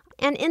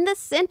 And in the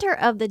center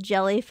of the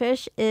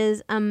jellyfish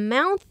is a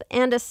mouth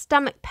and a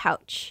stomach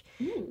pouch.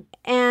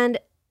 And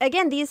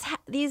again,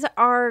 these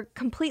are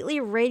completely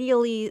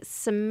radially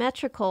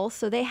symmetrical,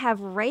 so they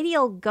have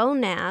radial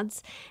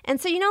gonads.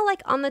 And so,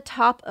 like on the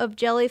top of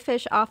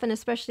jellyfish, often,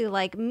 especially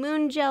like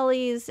moon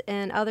jellies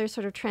and other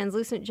sort of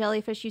translucent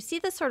jellyfish, you see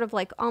this sort of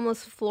like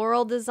almost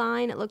floral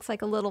design. It looks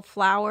like a little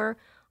flower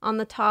on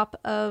the top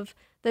of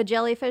the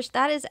jellyfish.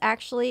 That is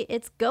actually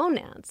its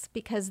gonads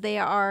because they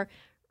are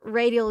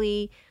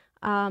radially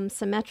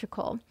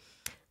symmetrical.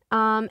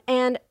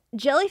 And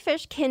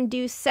jellyfish can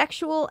do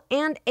sexual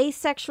and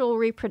asexual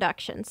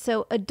reproduction.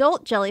 So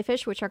adult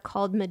jellyfish, which are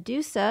called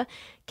medusa,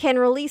 can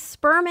release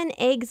sperm and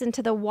eggs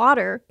into the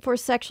water for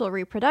sexual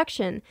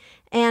reproduction.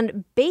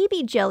 And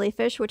baby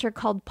jellyfish, which are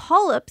called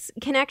polyps,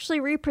 can actually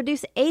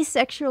reproduce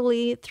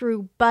asexually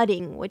through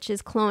budding, which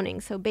is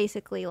cloning. So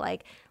basically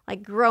like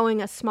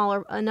growing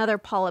another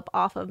polyp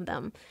off of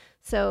them.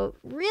 So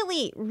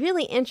really,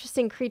 really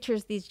interesting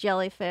creatures, these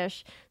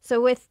jellyfish.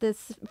 So with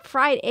this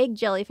fried egg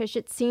jellyfish,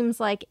 it seems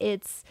like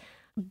its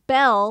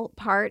bell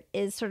part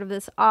is sort of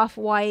this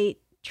off-white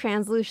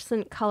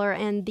translucent color,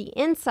 and the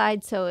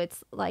inside, so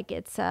it's like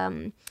its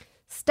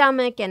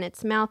stomach and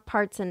its mouth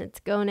parts and its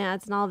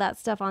gonads and all that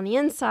stuff on the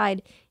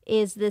inside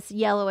is this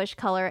yellowish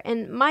color.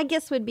 And my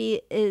guess would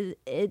be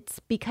it's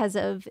because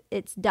of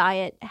its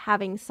diet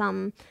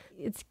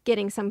it's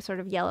getting some sort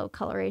of yellow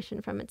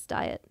coloration from its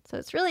diet. So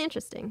it's really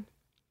interesting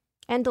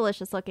and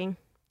delicious looking.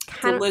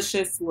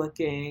 Delicious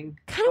looking.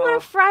 Kind of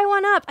want to fry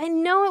one up. I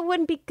know it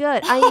wouldn't be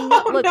good. I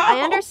know. Look, no.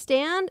 I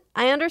understand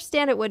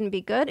it wouldn't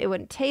be good. It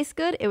wouldn't taste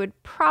good. It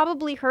would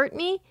probably hurt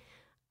me.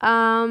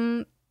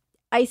 I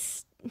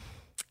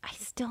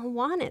still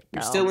want it, though.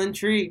 You're still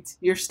intrigued.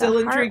 You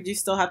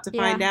still have to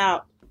find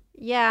out.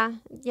 Yeah.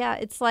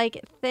 It's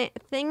like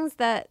things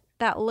that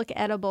look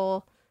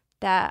edible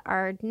that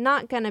are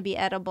not going to be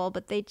edible,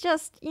 but they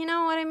just, you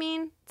know what I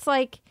mean? It's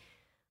like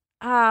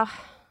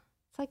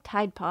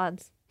Tide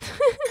Pods.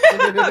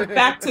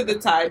 Back to the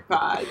Tide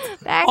Pods.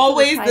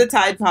 Always the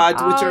Tide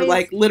Pods, which are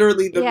like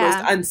literally the most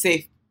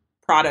unsafe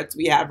product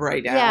we have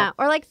right now. Yeah,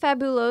 or like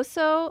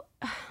Fabuloso.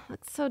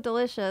 Looks so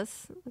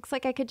delicious. Looks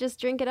like I could just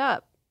drink it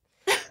up.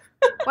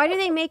 Why do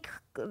they make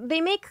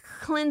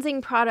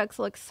cleansing products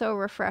look so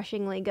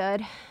refreshingly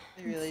good?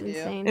 They really do.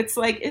 Insane. It's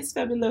like, is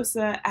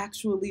Fabulosa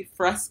actually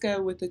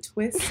Fresca with a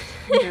twist?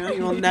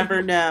 You'll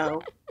never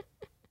know.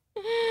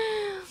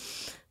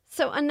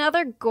 So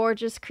another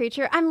gorgeous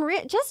creature. I'm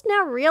just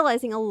now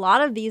realizing a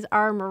lot of these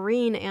are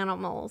marine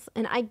animals.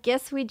 And I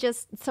guess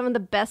some of the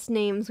best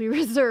names we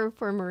reserve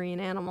for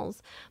marine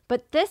animals.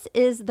 But this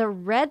is the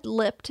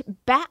red-lipped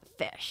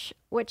batfish,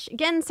 which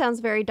again sounds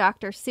very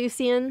Dr.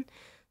 Seussian.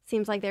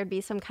 Seems like there'd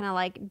be some kind of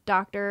like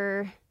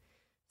Dr.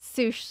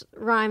 Seuss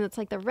rhyme that's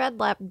like the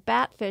red-lipped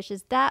batfish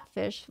is that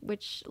fish,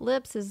 which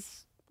lips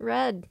is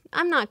red.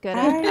 I'm not good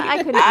at it. I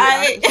couldn't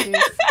do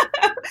Dr.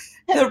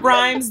 Seuss. The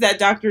rhymes that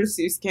Dr.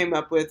 Seuss came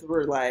up with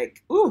were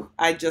like, ooh,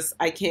 I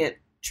can't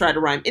try to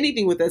rhyme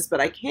anything with this,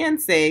 but I can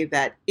say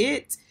that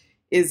it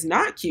is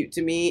not cute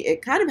to me.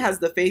 It kind of has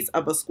the face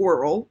of a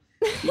squirrel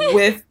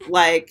with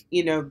like,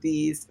 you know,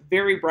 these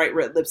very bright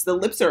red lips. The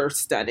lips are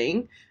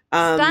stunning.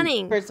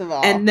 Stunning. First of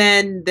all. And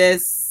then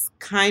this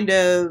kind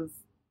of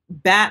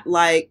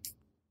bat-like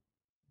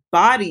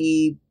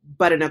body,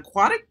 but an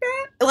aquatic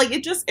bat. Like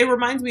it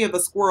reminds me of a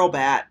squirrel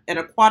bat, an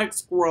aquatic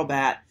squirrel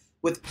bat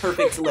with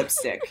perfect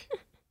lipstick.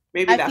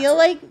 Maybe I feel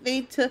like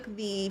they took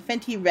the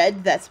Fenty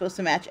red that's supposed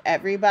to match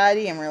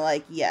everybody and were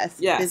like, yes,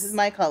 this is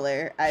my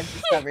color. I've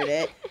discovered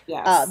it.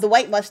 Yes. The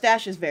white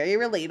mustache is very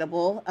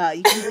relatable.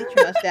 You can bleach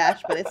your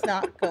mustache, but it's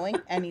not going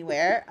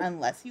anywhere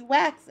unless you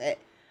wax it.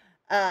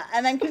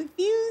 And I'm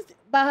confused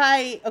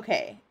by,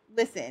 okay,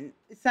 listen,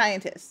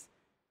 scientists,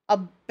 a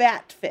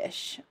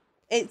batfish.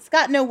 It's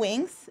got no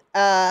wings.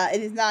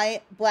 It is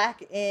not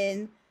black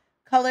in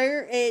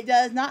color. It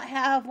does not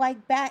have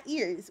like bat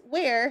ears.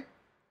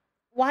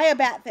 Why a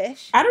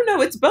batfish? I don't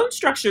know. Its bone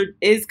structure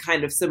is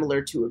kind of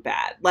similar to a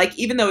bat. Like,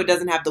 even though it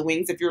doesn't have the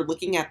wings, if you're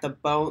looking at the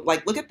bone,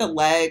 like, look at the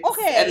legs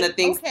and the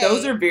things. Okay.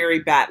 Those are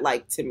very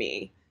bat-like to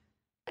me.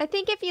 I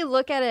think if you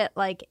look at it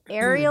like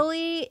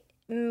aerially,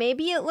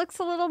 maybe it looks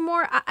a little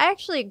more. I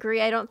actually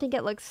agree. I don't think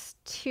it looks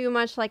too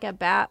much like a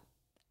bat.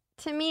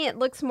 To me, it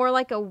looks more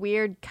like a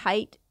weird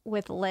kite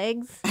with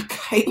legs. A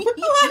kite with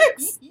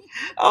legs?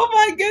 Oh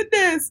my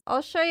goodness.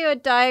 I'll show you a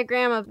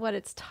diagram of what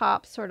its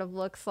top sort of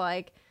looks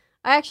like.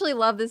 I actually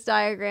love this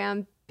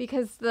diagram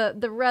because the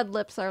red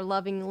lips are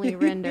lovingly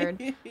rendered.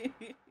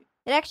 It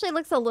actually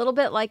looks a little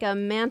bit like a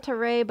manta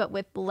ray, but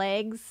with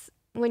legs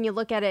when you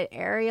look at it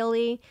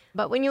aerially.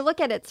 But when you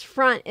look at its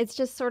front, it's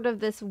just sort of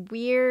this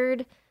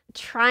weird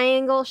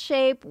triangle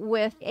shape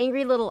with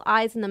angry little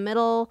eyes in the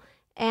middle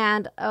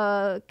and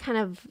a kind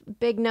of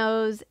big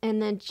nose, and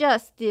then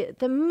just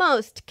the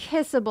most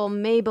kissable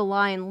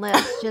Maybelline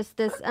lips, just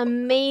this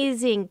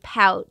amazing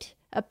pout.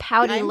 A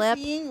pouty lip.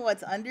 I'm seeing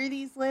what's under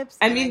these lips.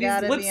 I mean,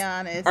 these lips be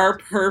honest. are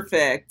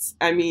perfect.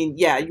 I mean,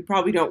 yeah, you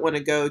probably don't want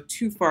to go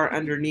too far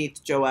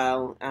underneath,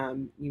 Joelle.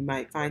 You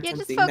might find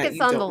something that you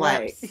don't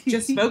like.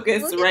 Just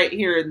focus right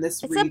here in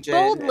this region. It's a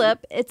bold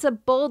lip. It's a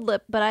bold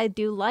lip, but I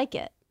do like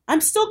it.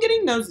 I'm still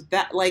getting those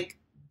that like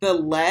the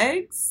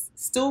legs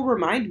still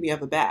remind me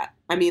of a bat.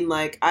 I mean,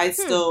 like I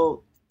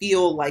still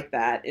feel like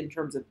that in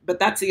terms of, but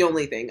that's the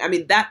only thing. I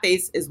mean, that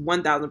face is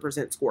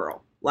 1000%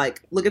 squirrel.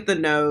 Like, look at the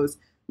nose.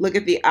 Look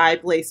at the eye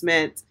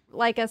placement.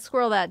 Like a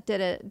squirrel that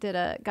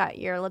got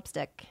your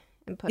lipstick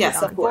and put it on.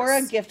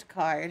 Sephora gift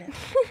card.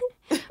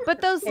 But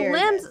those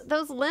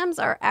limbs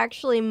are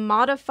actually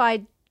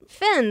modified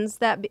fins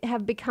that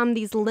have become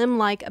these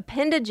limb-like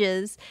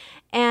appendages,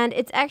 and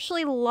it's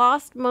actually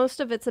lost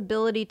most of its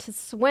ability to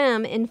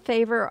swim in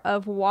favor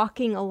of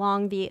walking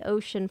along the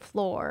ocean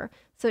floor.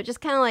 So it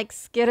just kind of like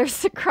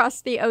skitters across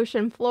the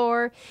ocean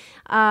floor,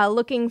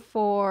 looking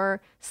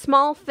for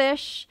small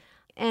fish,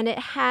 and it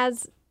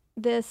has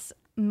this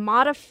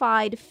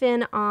modified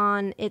fin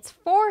on its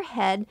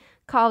forehead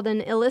called an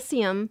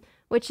elysium,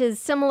 which is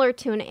similar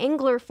to an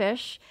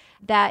anglerfish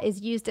that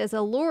is used as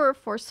a lure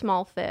for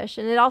small fish.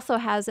 And it also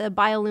has a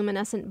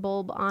bioluminescent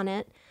bulb on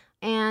it.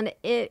 And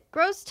it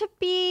grows to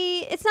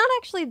be, it's not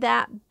actually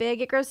that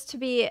big. It grows to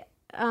be,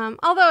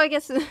 although I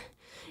guess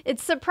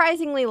it's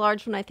surprisingly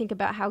large when I think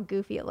about how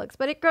goofy it looks.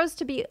 But it grows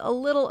to be a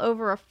little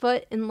over a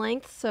foot in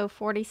length, so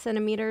 40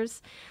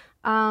 centimeters.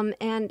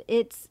 And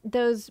it's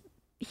those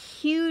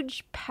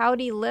huge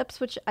pouty lips,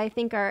 which I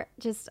think are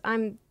just,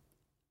 I'm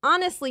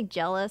honestly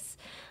jealous,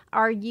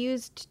 are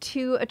used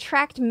to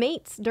attract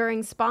mates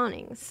during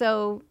spawning.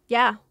 So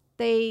yeah,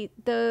 the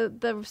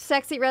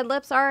sexy red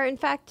lips are in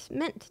fact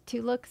meant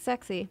to look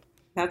sexy.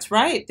 That's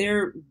right.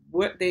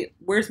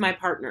 Where's my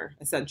partner?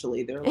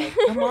 Essentially, they're like,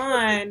 come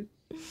on,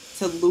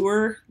 to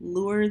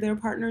lure their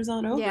partners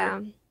on over.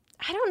 Yeah,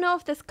 I don't know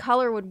if this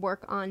color would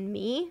work on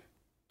me.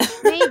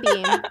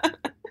 Maybe.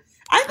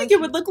 I think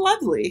it would look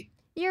lovely.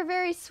 You're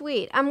very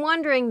sweet. I'm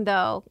wondering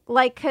though,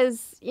 like,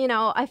 cause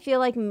I feel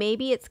like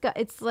maybe it's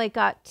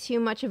got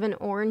too much of an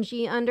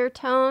orangey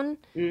undertone,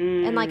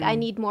 and like I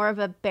need more of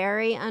a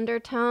berry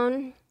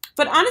undertone.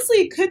 But honestly,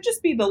 it could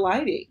just be the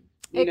lighting.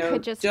 It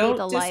could just be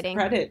the lighting.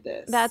 Don't discredit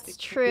this. That's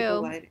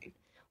true.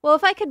 Well,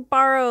 if I could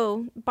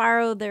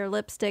borrow their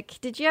lipstick,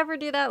 did you ever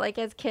do that? Like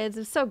as kids,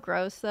 it was so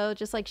gross though,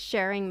 just like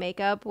sharing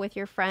makeup with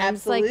your friends.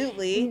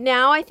 Absolutely. Like,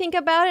 now I think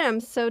about it, I'm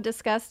so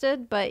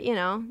disgusted. But you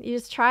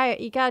just try it.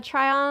 You gotta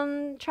try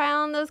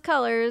on those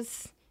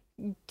colors,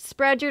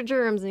 spread your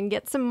germs, and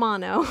get some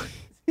mono.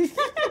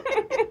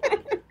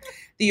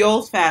 The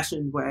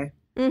old-fashioned way.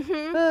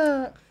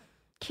 Mm-hmm.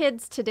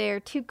 Kids today are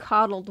too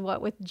coddled, what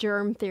with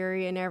germ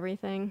theory and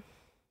everything.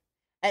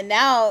 And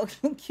now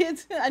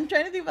kids, I'm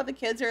trying to think about the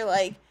kids who are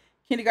like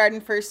kindergarten,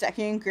 first,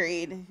 second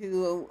grade,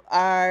 who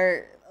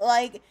are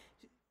like,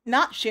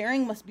 not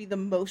sharing must be the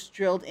most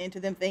drilled into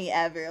them thing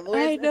ever.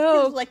 I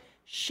know. Kids, like,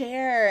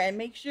 share and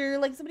make sure,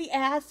 like, somebody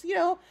asks,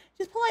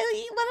 just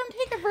politely let them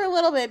take it for a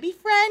little bit. Be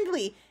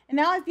friendly. And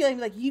now I feel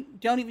like you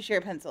don't even share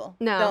a pencil.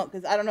 No. Don't,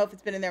 because I don't know if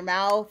it's been in their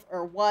mouth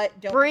or what.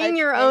 Don't Bring touch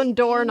your own anything.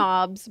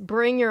 doorknobs.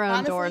 Bring your own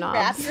Honestly, doorknobs.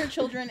 wrap your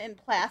children in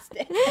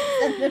plastic and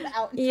send them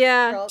out into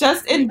Yeah. the world.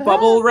 Just in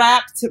bubble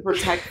wrap to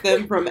protect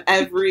them from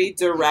every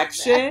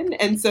direction.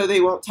 And so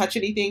they won't touch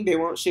anything. They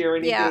won't share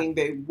anything.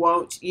 They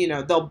won't,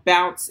 they'll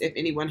bounce if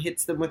anyone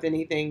hits them with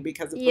anything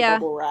because of the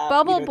bubble wrap.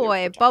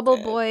 Bubble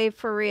boy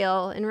for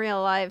real, in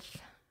real life.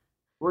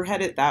 We're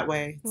headed that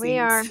way. We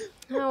are.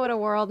 Oh, what a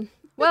world.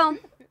 Well,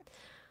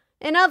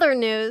 in other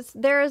news,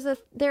 there is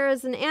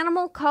an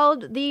animal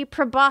called the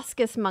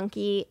proboscis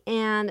monkey,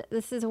 and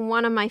this is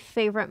one of my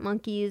favorite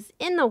monkeys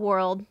in the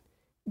world.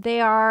 They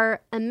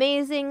are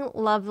amazing,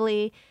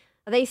 lovely.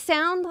 They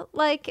sound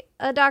like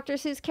a Dr.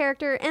 Seuss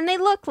character, and they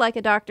look like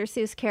a Dr.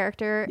 Seuss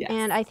character,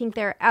 and I think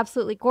they're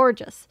absolutely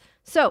gorgeous.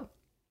 So,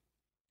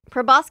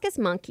 proboscis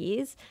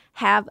monkeys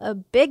have a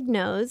big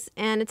nose,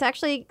 and it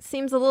actually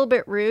seems a little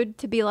bit rude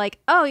to be like,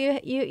 oh,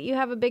 you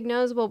have a big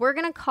nose? Well, we're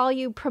going to call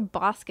you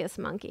proboscis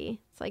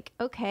monkey. It's like,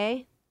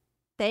 okay,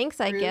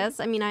 thanks, I guess.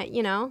 I mean,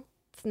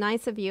 it's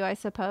nice of you, I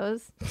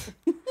suppose.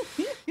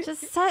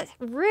 Just such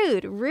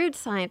rude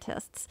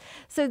scientists.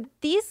 So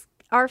these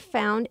are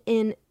found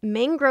in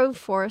mangrove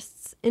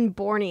forests in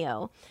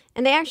Borneo.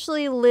 And they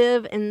actually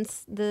live in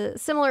the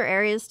similar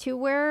areas to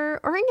where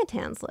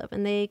orangutans live,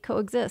 and they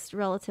coexist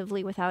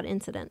relatively without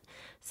incident.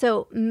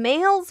 So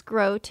males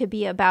grow to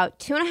be about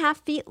 2.5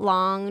 feet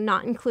long,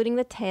 not including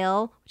the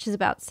tail, which is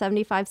about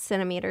 75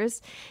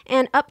 centimeters,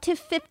 and up to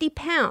 50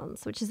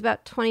 pounds, which is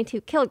about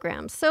 22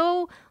 kilograms.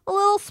 So a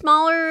little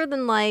smaller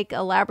than like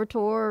a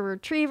Labrador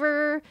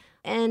retriever.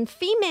 And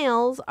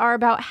females are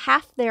about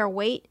half their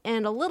weight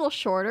and a little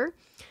shorter.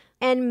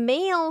 And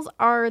males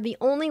are the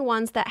only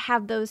ones that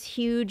have those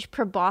huge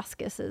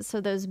proboscises, so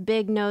those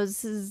big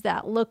noses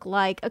that look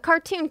like a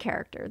cartoon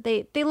character.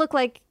 They look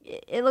like,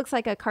 it looks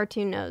like a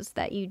cartoon nose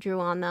that you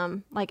drew on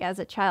them, like as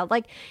a child.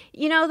 Like,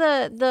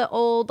 the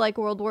old, like,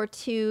 World War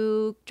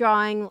II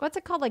drawing, what's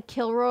it called? Like,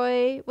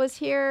 Kilroy was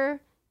here.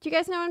 Do you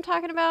guys know what I'm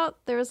talking about?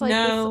 There was like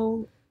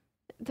no.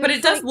 But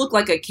it does look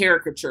like a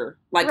caricature,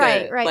 like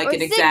an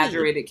Ziggy.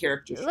 exaggerated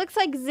caricature. It looks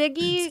like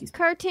Ziggy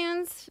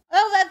cartoons.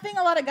 Oh, that thing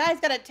a lot of guys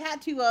got a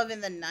tattoo of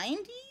in the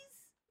 90s?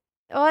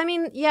 Oh, I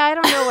mean, yeah, I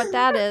don't know what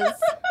that is.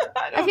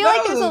 I feel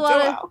like there's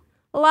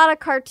a lot of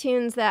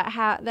cartoons that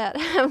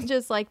have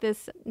just like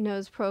this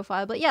nose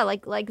profile. But yeah,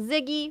 like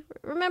Ziggy.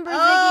 Remember Ziggy?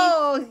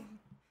 Oh,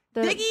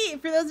 Ziggy,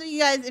 for those of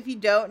you guys, if you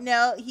don't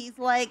know, he's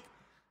like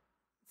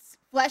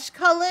flesh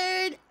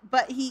colored,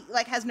 but he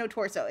like has no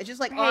torso. It's just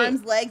like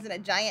arms, legs, and a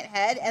giant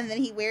head, and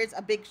then he wears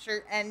a big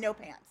shirt and no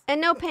pants.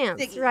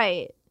 Ziggy.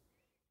 Right.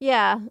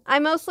 Yeah, I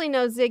mostly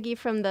know Ziggy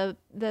from the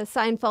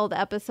Seinfeld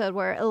episode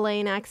where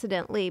Elaine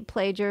accidentally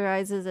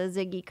plagiarizes a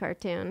Ziggy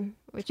cartoon,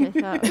 which I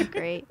thought was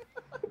great.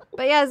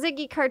 But yeah,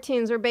 Ziggy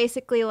cartoons were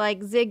basically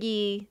like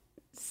Ziggy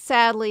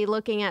sadly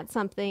looking at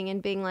something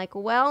and being like,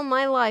 well,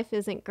 my life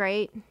isn't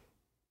great.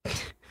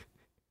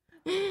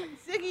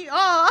 Ziggy,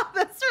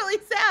 that's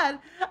really sad.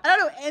 I don't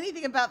know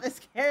anything about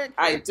this character.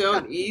 I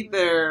don't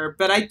either,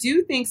 but I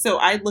do think so.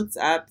 I looked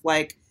up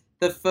like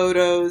the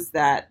photos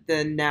that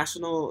the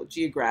National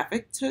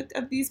Geographic took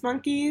of these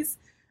monkeys,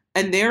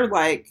 and they're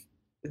like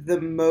the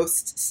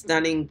most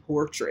stunning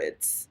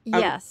portraits.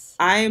 Yes.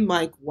 I'm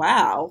like,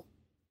 wow.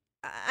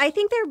 I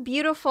think they're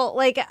beautiful.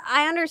 Like,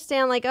 I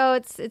understand, like, oh,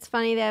 it's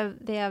funny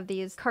they have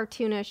these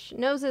cartoonish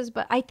noses,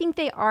 but I think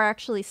they are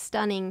actually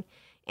stunning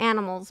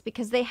animals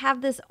because they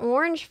have this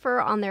orange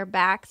fur on their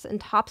backs and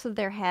tops of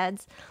their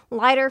heads,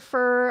 lighter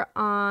fur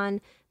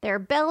on their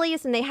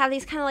bellies, and they have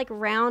these kind of like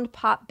round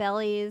pot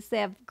bellies. They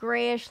have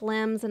grayish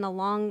limbs and a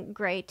long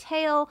gray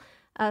tail,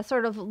 a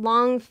sort of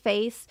long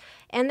face,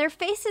 and their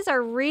faces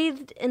are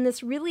wreathed in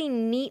this really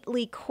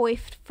neatly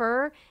coiffed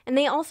fur, and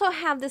they also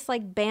have this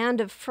like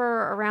band of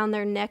fur around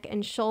their neck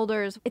and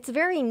shoulders. It's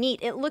very neat.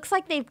 It looks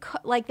like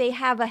they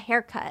have a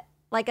haircut.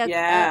 Like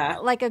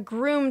a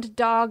groomed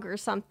dog or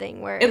something.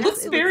 Where it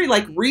looks very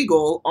like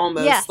regal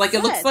almost. Yes, like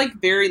it looks like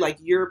very like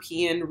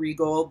European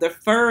regal. The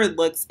fur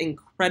looks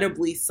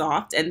incredibly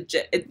soft, and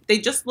they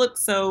just look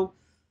so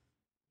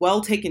well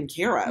taken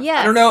care of.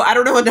 Yes. I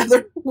don't know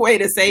another way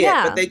to say it,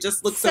 but they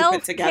just look so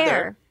put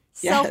together.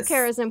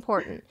 Self-care is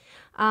important.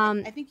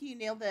 I think you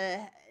nailed the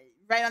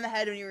right on the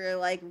head when you were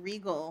like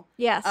regal.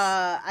 Yes.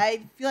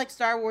 I feel like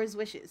Star Wars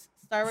wishes.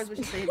 Star Wars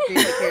wishes they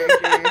created a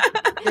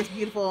character that's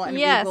beautiful and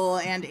regal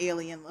and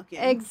alien looking.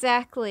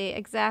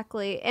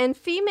 Exactly. And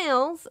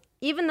females,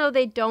 even though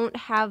they don't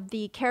have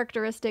the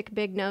characteristic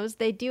big nose,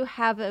 they do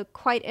have a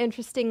quite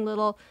interesting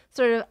little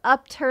sort of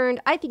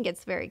upturned, I think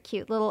it's very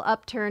cute, little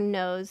upturned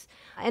nose.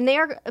 And they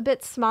are a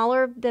bit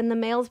smaller than the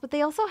males, but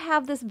they also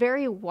have this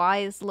very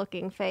wise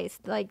looking face,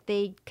 like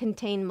they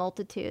contain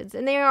multitudes.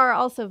 And they are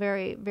also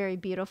very, very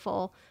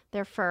beautiful,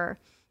 their fur.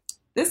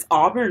 This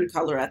auburn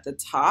color at the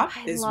top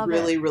is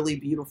really, really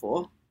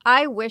beautiful.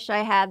 I wish I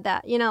had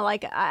that.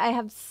 Like I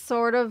have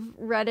sort of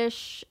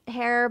reddish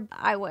hair.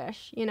 I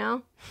wish,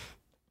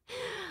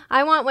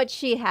 I want what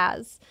she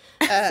has.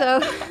 So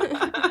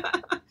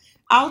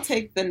I'll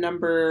take the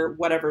number,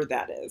 whatever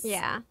that is.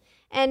 Yeah.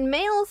 And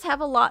males have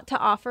a lot to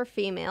offer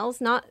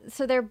females.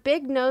 So their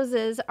big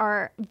noses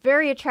are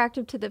very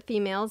attractive to the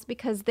females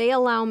because they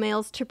allow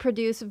males to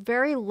produce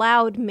very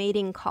loud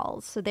mating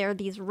calls. So they're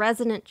these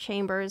resonant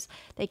chambers.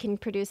 They can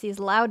produce these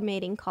loud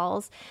mating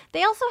calls.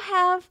 They also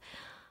have,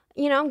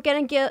 I'm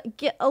going to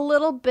get a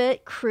little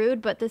bit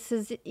crude, but this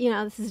is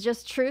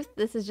just truth.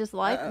 This is just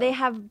life. They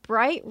have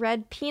bright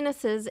red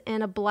penises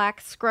and a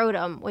black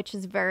scrotum, which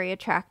is very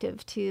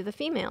attractive to the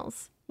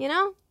females.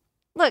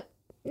 Look.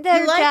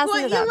 They're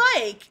jazzing it up.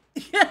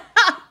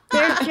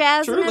 They're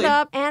jazzing it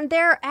up, and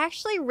they're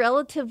actually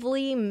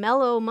relatively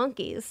mellow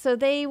monkeys. So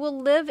they will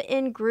live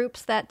in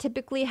groups that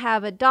typically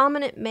have a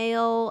dominant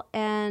male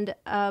and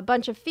a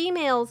bunch of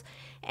females,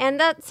 and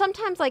that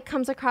sometimes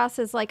comes across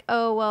as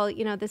oh,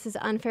 well, this is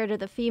unfair to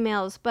the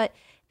females, but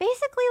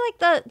basically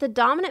the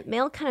dominant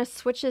male kind of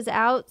switches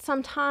out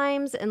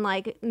sometimes, and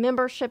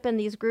membership in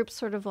these groups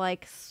sort of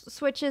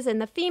switches, and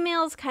the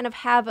females kind of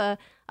have a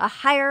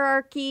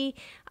hierarchy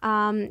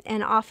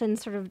and often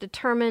sort of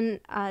determine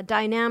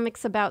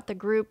dynamics about the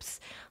groups.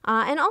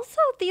 And also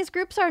these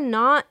groups are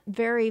not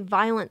very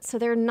violent, so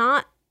they're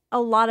not a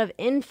lot of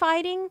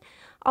infighting,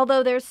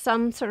 although there's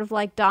some sort of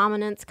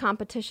dominance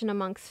competition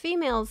amongst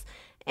females.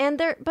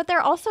 But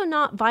they're also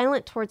not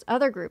violent towards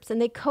other groups,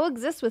 and they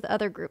coexist with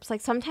other groups.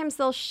 Sometimes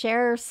they'll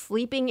share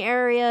sleeping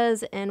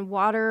areas and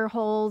water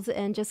holes,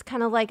 and just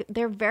kind of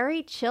they're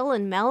very chill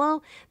and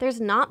mellow.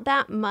 There's not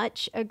that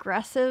much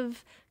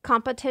aggressive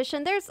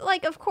competition. There's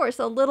of course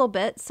a little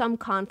bit, some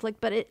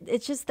conflict, but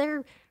it's just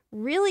they're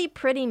really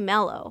pretty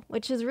mellow,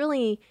 which is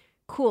really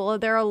cool.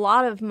 There are a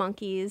lot of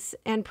monkeys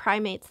and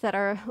primates that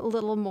are a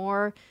little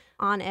more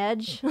on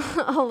edge.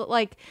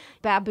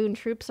 Baboon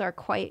troops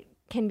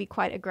can be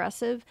quite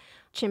aggressive.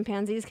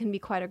 Chimpanzees can be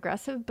quite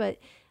aggressive, but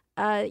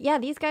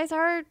these guys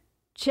are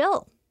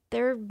chill.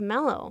 They're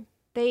mellow.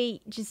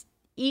 They just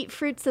eat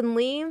fruits and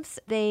leaves.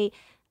 They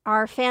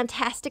are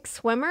fantastic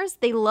swimmers.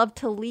 They love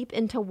to leap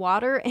into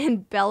water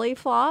and belly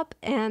flop,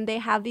 and they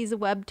have these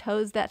webbed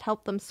toes that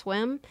help them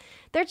swim.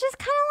 They're just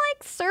kind of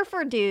like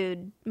surfer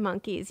dude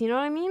monkeys. You know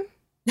what I mean?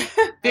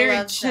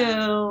 Very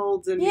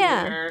chilled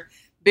demeanor.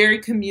 Very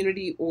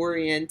community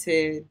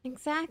oriented.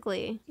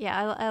 Exactly.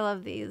 Yeah, I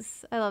love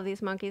these. I love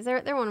these monkeys.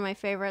 They're one of my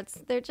favorites.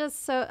 They're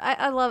just so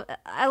I love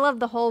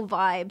the whole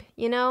vibe,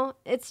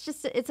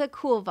 It's a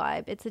cool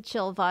vibe. It's a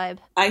chill vibe.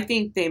 I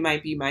think they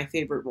might be my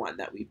favorite one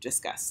that we've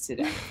discussed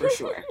today, for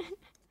sure.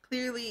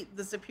 Clearly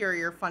the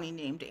superior funny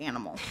named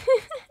animal.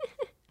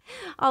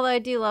 Although I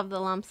do love the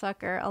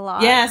lumpsucker a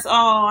lot. Yes.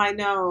 Oh, I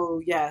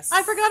know. Yes.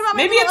 I forgot about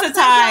maybe it's a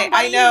tie.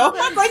 I know.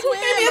 I'm like,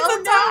 maybe it's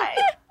a tie.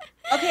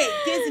 Okay,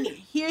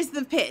 Disney, here's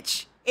the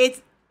pitch.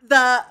 It's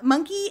the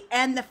monkey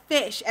and the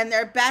fish, and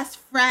they're best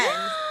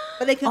friends,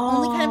 but they can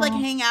only kind of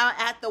hang out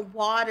at the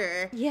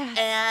water. Yeah.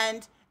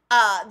 And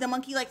the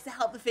monkey likes to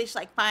help the fish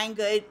find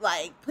good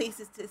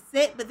places to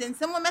sit, but then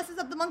someone messes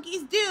up the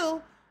monkey's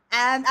do.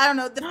 And I don't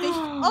know, the fish,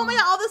 oh my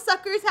God, all the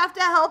suckers have to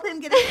help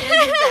him get his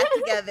hair back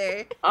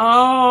together.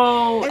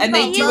 Oh, and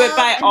they do it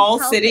by all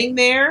sitting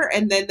there,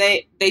 and then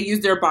they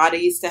use their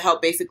bodies to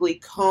help basically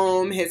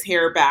comb his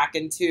hair back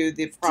into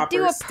the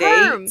proper state.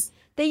 Perm.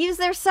 They use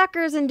their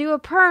suckers and do a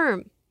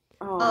perm.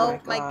 Oh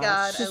my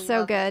God. This is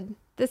so good.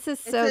 This is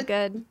so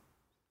good.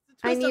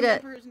 I need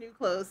it. Emperor's new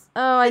clothes.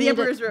 Oh, I need the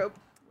Emperor's robe.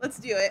 Let's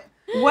do it.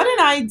 What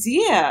an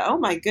idea. Oh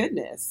my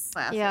goodness.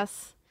 Classic.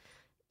 Yes.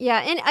 Yeah,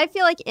 and I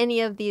feel like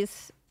any of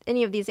these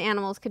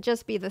animals could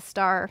just be the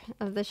star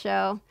of the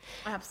show.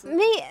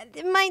 Absolutely.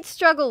 It might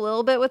struggle a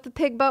little bit with the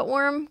pig butt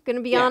worm,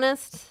 gonna be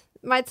honest.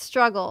 Might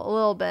struggle a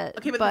little bit.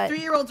 Okay, but the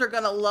 3-year-olds are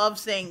gonna love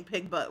saying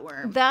pig butt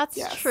worm. That's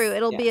true.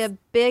 It'll be a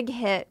big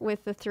hit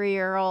with the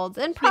 3-year-olds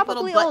and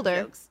probably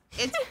older. Jokes.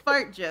 It's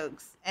fart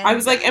jokes. And I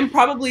was and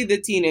probably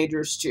the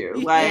teenagers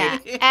too.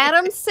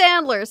 Adam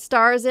Sandler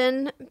stars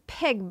in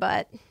Pig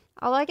Butt.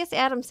 Although I guess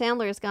Adam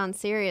Sandler's gone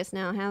serious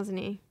now, hasn't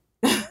he?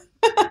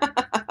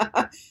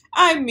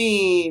 I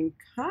mean,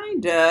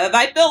 kind of.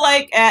 I feel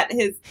like at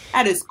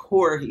his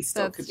core, he's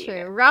still comedic. That's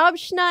true. Rob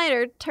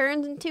Schneider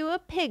turns into a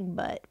pig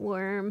butt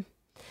worm.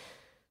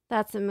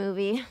 That's a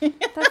movie.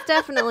 That's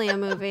definitely a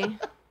movie.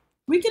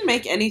 We can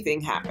make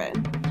anything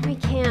happen. We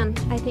can.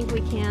 I think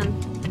we can.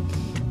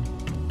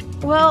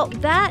 Well,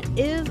 that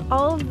is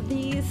all of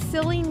the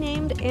silly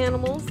named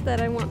animals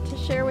that I want to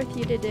share with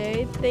you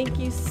today. Thank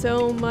you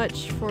so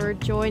much for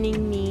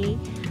joining me.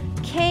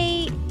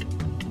 Kay,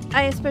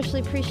 I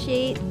especially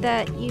appreciate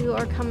that you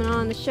are coming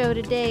on the show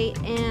today.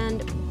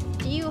 And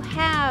do you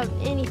have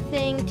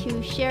anything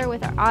to share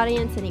with our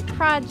audience? Any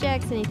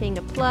projects, anything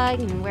to plug,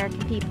 and where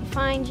can people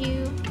find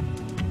you?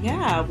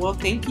 Yeah, well,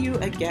 thank you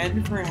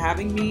again for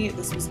having me.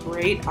 This was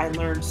great. I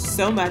learned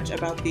so much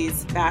about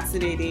these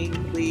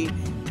fascinatingly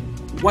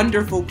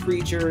wonderful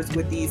creatures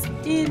with these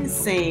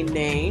insane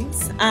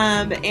names.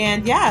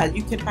 And yeah,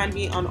 you can find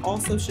me on all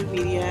social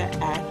media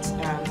at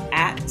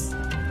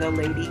The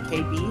Lady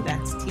KB.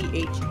 That's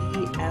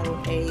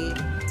TheLadyKayb.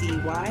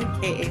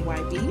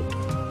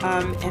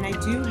 And I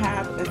do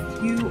have a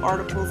few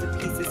articles and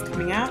pieces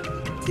coming out.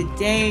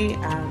 Today,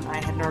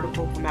 I had an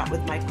article come out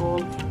with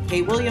Michael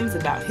Kay Williams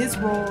about his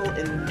role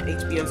in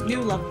HBO's new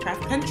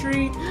Lovecraft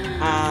Country.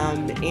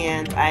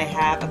 And I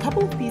have a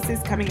couple of pieces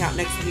coming out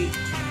next week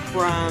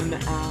from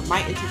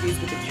my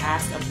interviews with the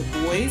cast of The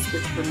Boys,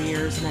 which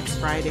premieres next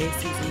Friday,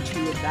 season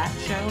 2 of that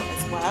show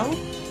as well.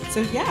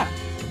 So yeah.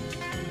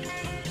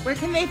 Where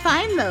can they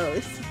find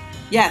those?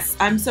 Yes,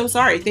 I'm so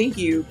sorry. Thank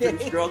you,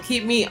 girl.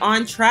 Keep me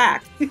on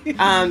track.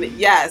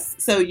 Yes,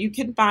 so you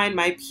can find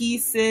my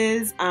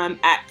pieces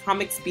at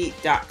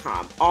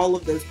comicsbeat.com. All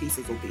of those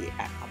pieces will be at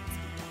comicsbeat.com.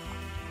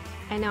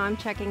 I know, I'm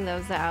checking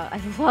those out. I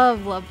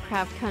love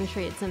Lovecraft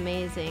Country. It's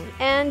amazing.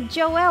 And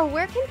Joelle,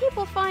 where can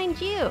people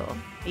find you?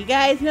 You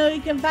guys know you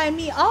can find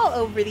me all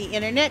over the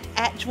internet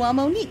at Joelle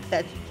Monique.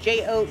 That's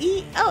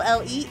JoelleMonique.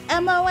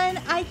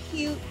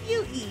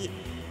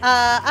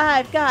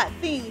 I've got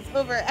things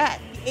over at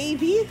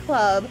the AV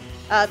Club.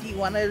 If you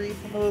want to read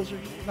some of those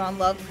reviews on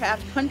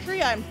Lovecraft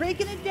Country, I'm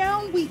breaking it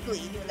down weekly,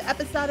 doing the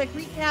episodic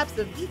recaps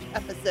of each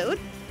episode.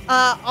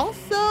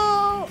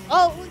 Also,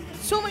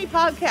 so many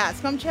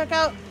podcasts. Come check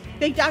out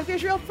Fake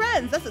Doctors Real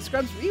Friends. That's a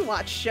Scrubs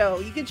rewatch show.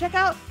 You can check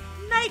out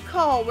Night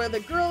Call, where the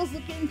girls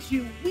look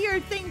into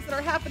weird things that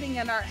are happening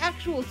in our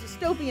actual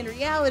dystopian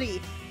reality.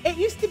 It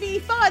used to be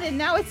fun and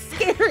now it's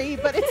scary,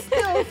 but it's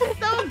still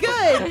so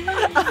good.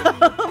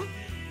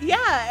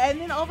 Yeah,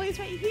 and then always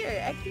right here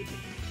at Creature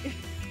Feature.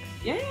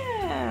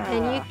 Yeah.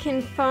 And you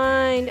can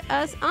find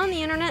us on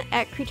the internet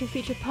at Creature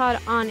Feature Pod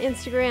on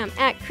Instagram,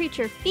 at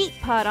Creature Feet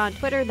Pod on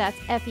Twitter. That's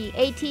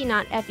F-E-A-T,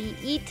 not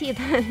F-E-E-T.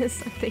 That is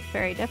something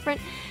very different.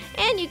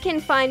 And you can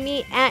find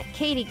me at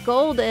Katie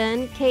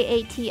Goldin,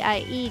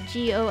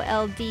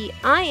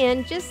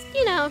 K-A-T-I-E-G-O-L-D-I-N. Just,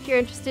 if you're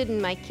interested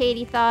in my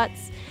Katie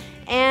thoughts.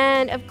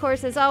 And, of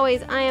course, as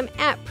always, I am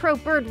at Pro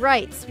Bird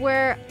Rights,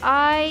 where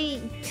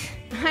I'm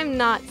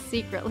not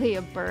secretly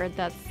a bird.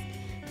 That's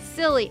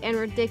silly and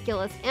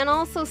ridiculous, and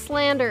also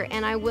slander,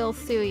 and I will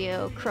sue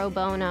you, Pro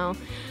Bono.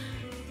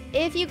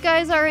 If you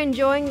guys are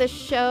enjoying the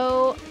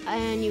show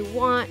and you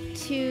want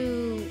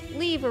to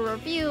leave a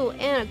review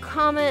and a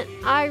comment,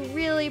 I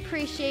really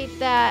appreciate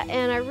that,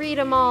 and I read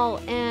them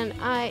all, and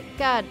I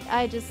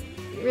just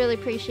really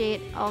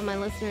appreciate all my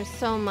listeners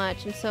so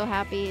much. I'm so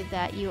happy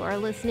that you are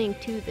listening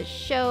to the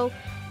show.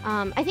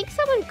 I think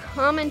someone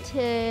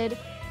commented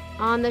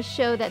on the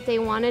show that they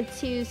wanted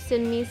to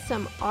send me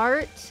some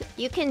art.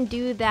 You can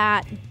do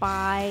that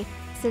by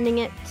sending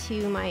it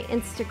to my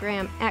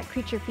Instagram at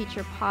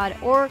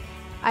CreatureFeaturePod, or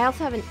I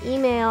also have an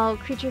email,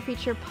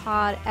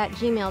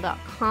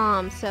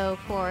 creaturefeaturepod@gmail.com. So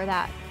for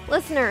that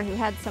listener who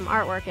had some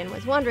artwork and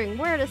was wondering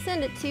where to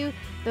send it to,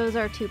 those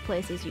are 2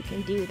 places you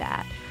can do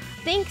that.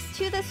 Thanks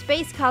to the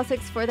Space Cossack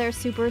for their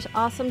super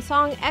awesome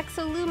song,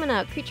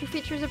 Exolumina. Creature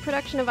Feature is a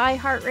production of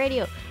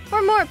iHeartRadio.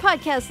 For more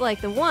podcasts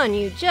like the one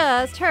you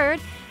just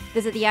heard,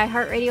 visit the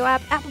iHeartRadio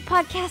app, Apple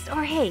Podcast,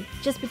 or hey,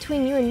 just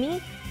between you and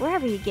me,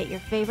 wherever you get your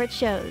favorite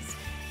shows.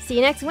 See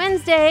you next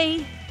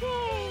Wednesday.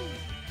 Yay!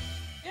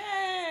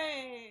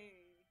 Yay!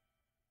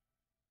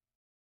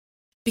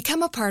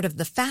 Become a part of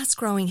the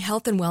fast-growing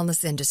health and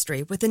wellness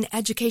industry with an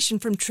education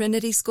from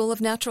Trinity School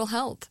of Natural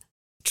Health.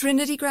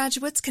 Trinity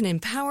graduates can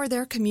empower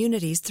their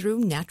communities through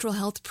natural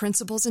health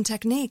principles and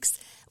techniques,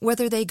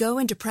 whether they go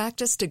into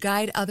practice to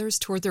guide others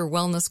toward their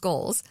wellness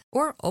goals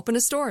or open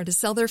a store to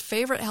sell their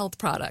favorite health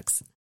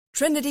products.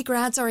 Trinity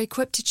grads are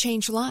equipped to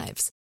change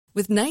lives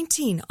with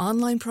 19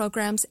 online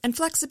programs and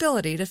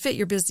flexibility to fit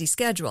your busy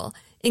schedule,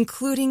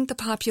 including the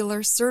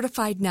popular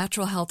Certified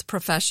Natural Health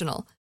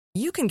Professional.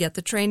 You can get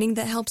the training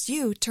that helps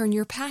you turn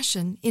your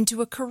passion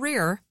into a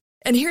career.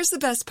 And here's the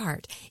best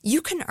part.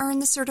 You can earn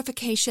the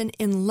certification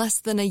in less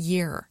than a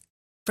year.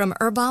 From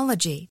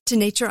herbology to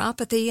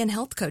naturopathy and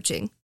health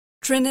coaching,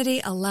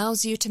 Trinity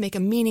allows you to make a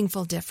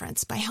meaningful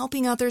difference by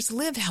helping others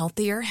live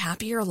healthier,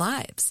 happier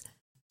lives.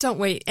 Don't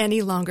wait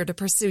any longer to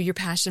pursue your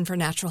passion for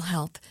natural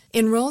health.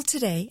 Enroll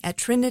today at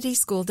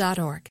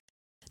trinityschool.org.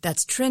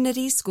 That's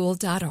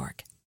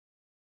trinityschool.org.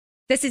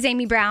 This is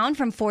Amy Brown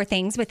from 4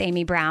 Things with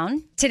Amy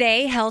Brown.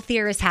 Today,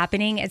 healthier is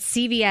happening at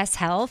CVS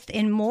Health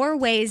in more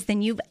ways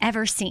than you've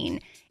ever seen.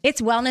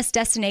 It's wellness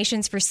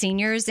destinations for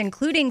seniors,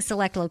 including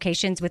select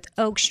locations with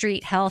Oak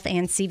Street Health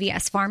and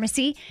CVS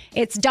Pharmacy.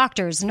 It's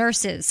doctors,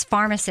 nurses,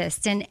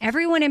 pharmacists, and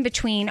everyone in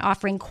between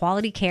offering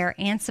quality care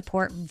and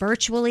support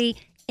virtually,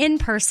 in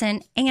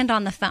person, and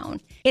on the phone.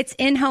 It's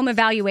in-home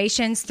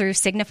evaluations through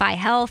Signify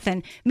Health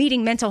and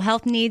meeting mental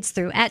health needs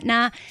through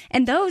Aetna.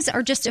 And those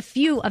are just a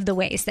few of the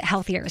ways that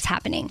healthier is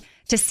happening.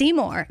 To see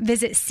more,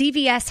 visit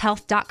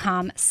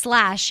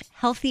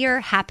cvshealth.com/healthier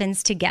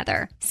happens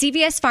together.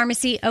 CVS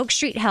Pharmacy, Oak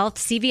Street Health,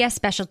 CVS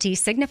Specialty,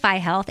 Signify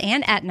Health,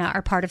 and Aetna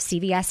are part of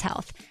CVS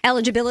Health.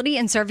 Eligibility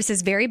and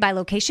services vary by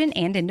location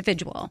and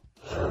individual.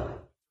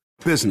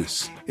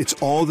 Business. It's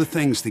all the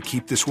things that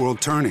keep this world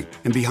turning.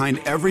 And behind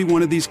every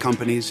one of these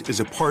companies is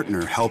a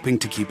partner helping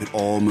to keep it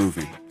all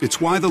moving.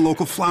 It's why the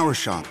local flower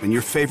shop and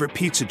your favorite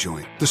pizza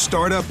joint, the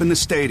startup and the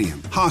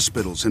stadium,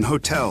 hospitals and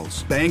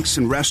hotels, banks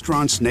and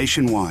restaurants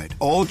nationwide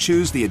all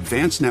choose the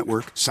advanced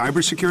network,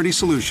 cybersecurity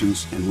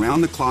solutions, and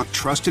round-the-clock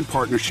trusted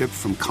partnership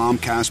from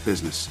Comcast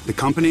Business, the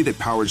company that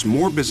powers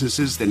more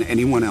businesses than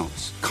anyone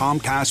else.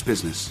 Comcast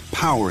Business,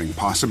 powering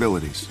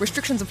possibilities.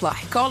 Restrictions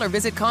apply. Call or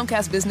visit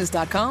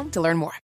ComcastBusiness.com to learn more.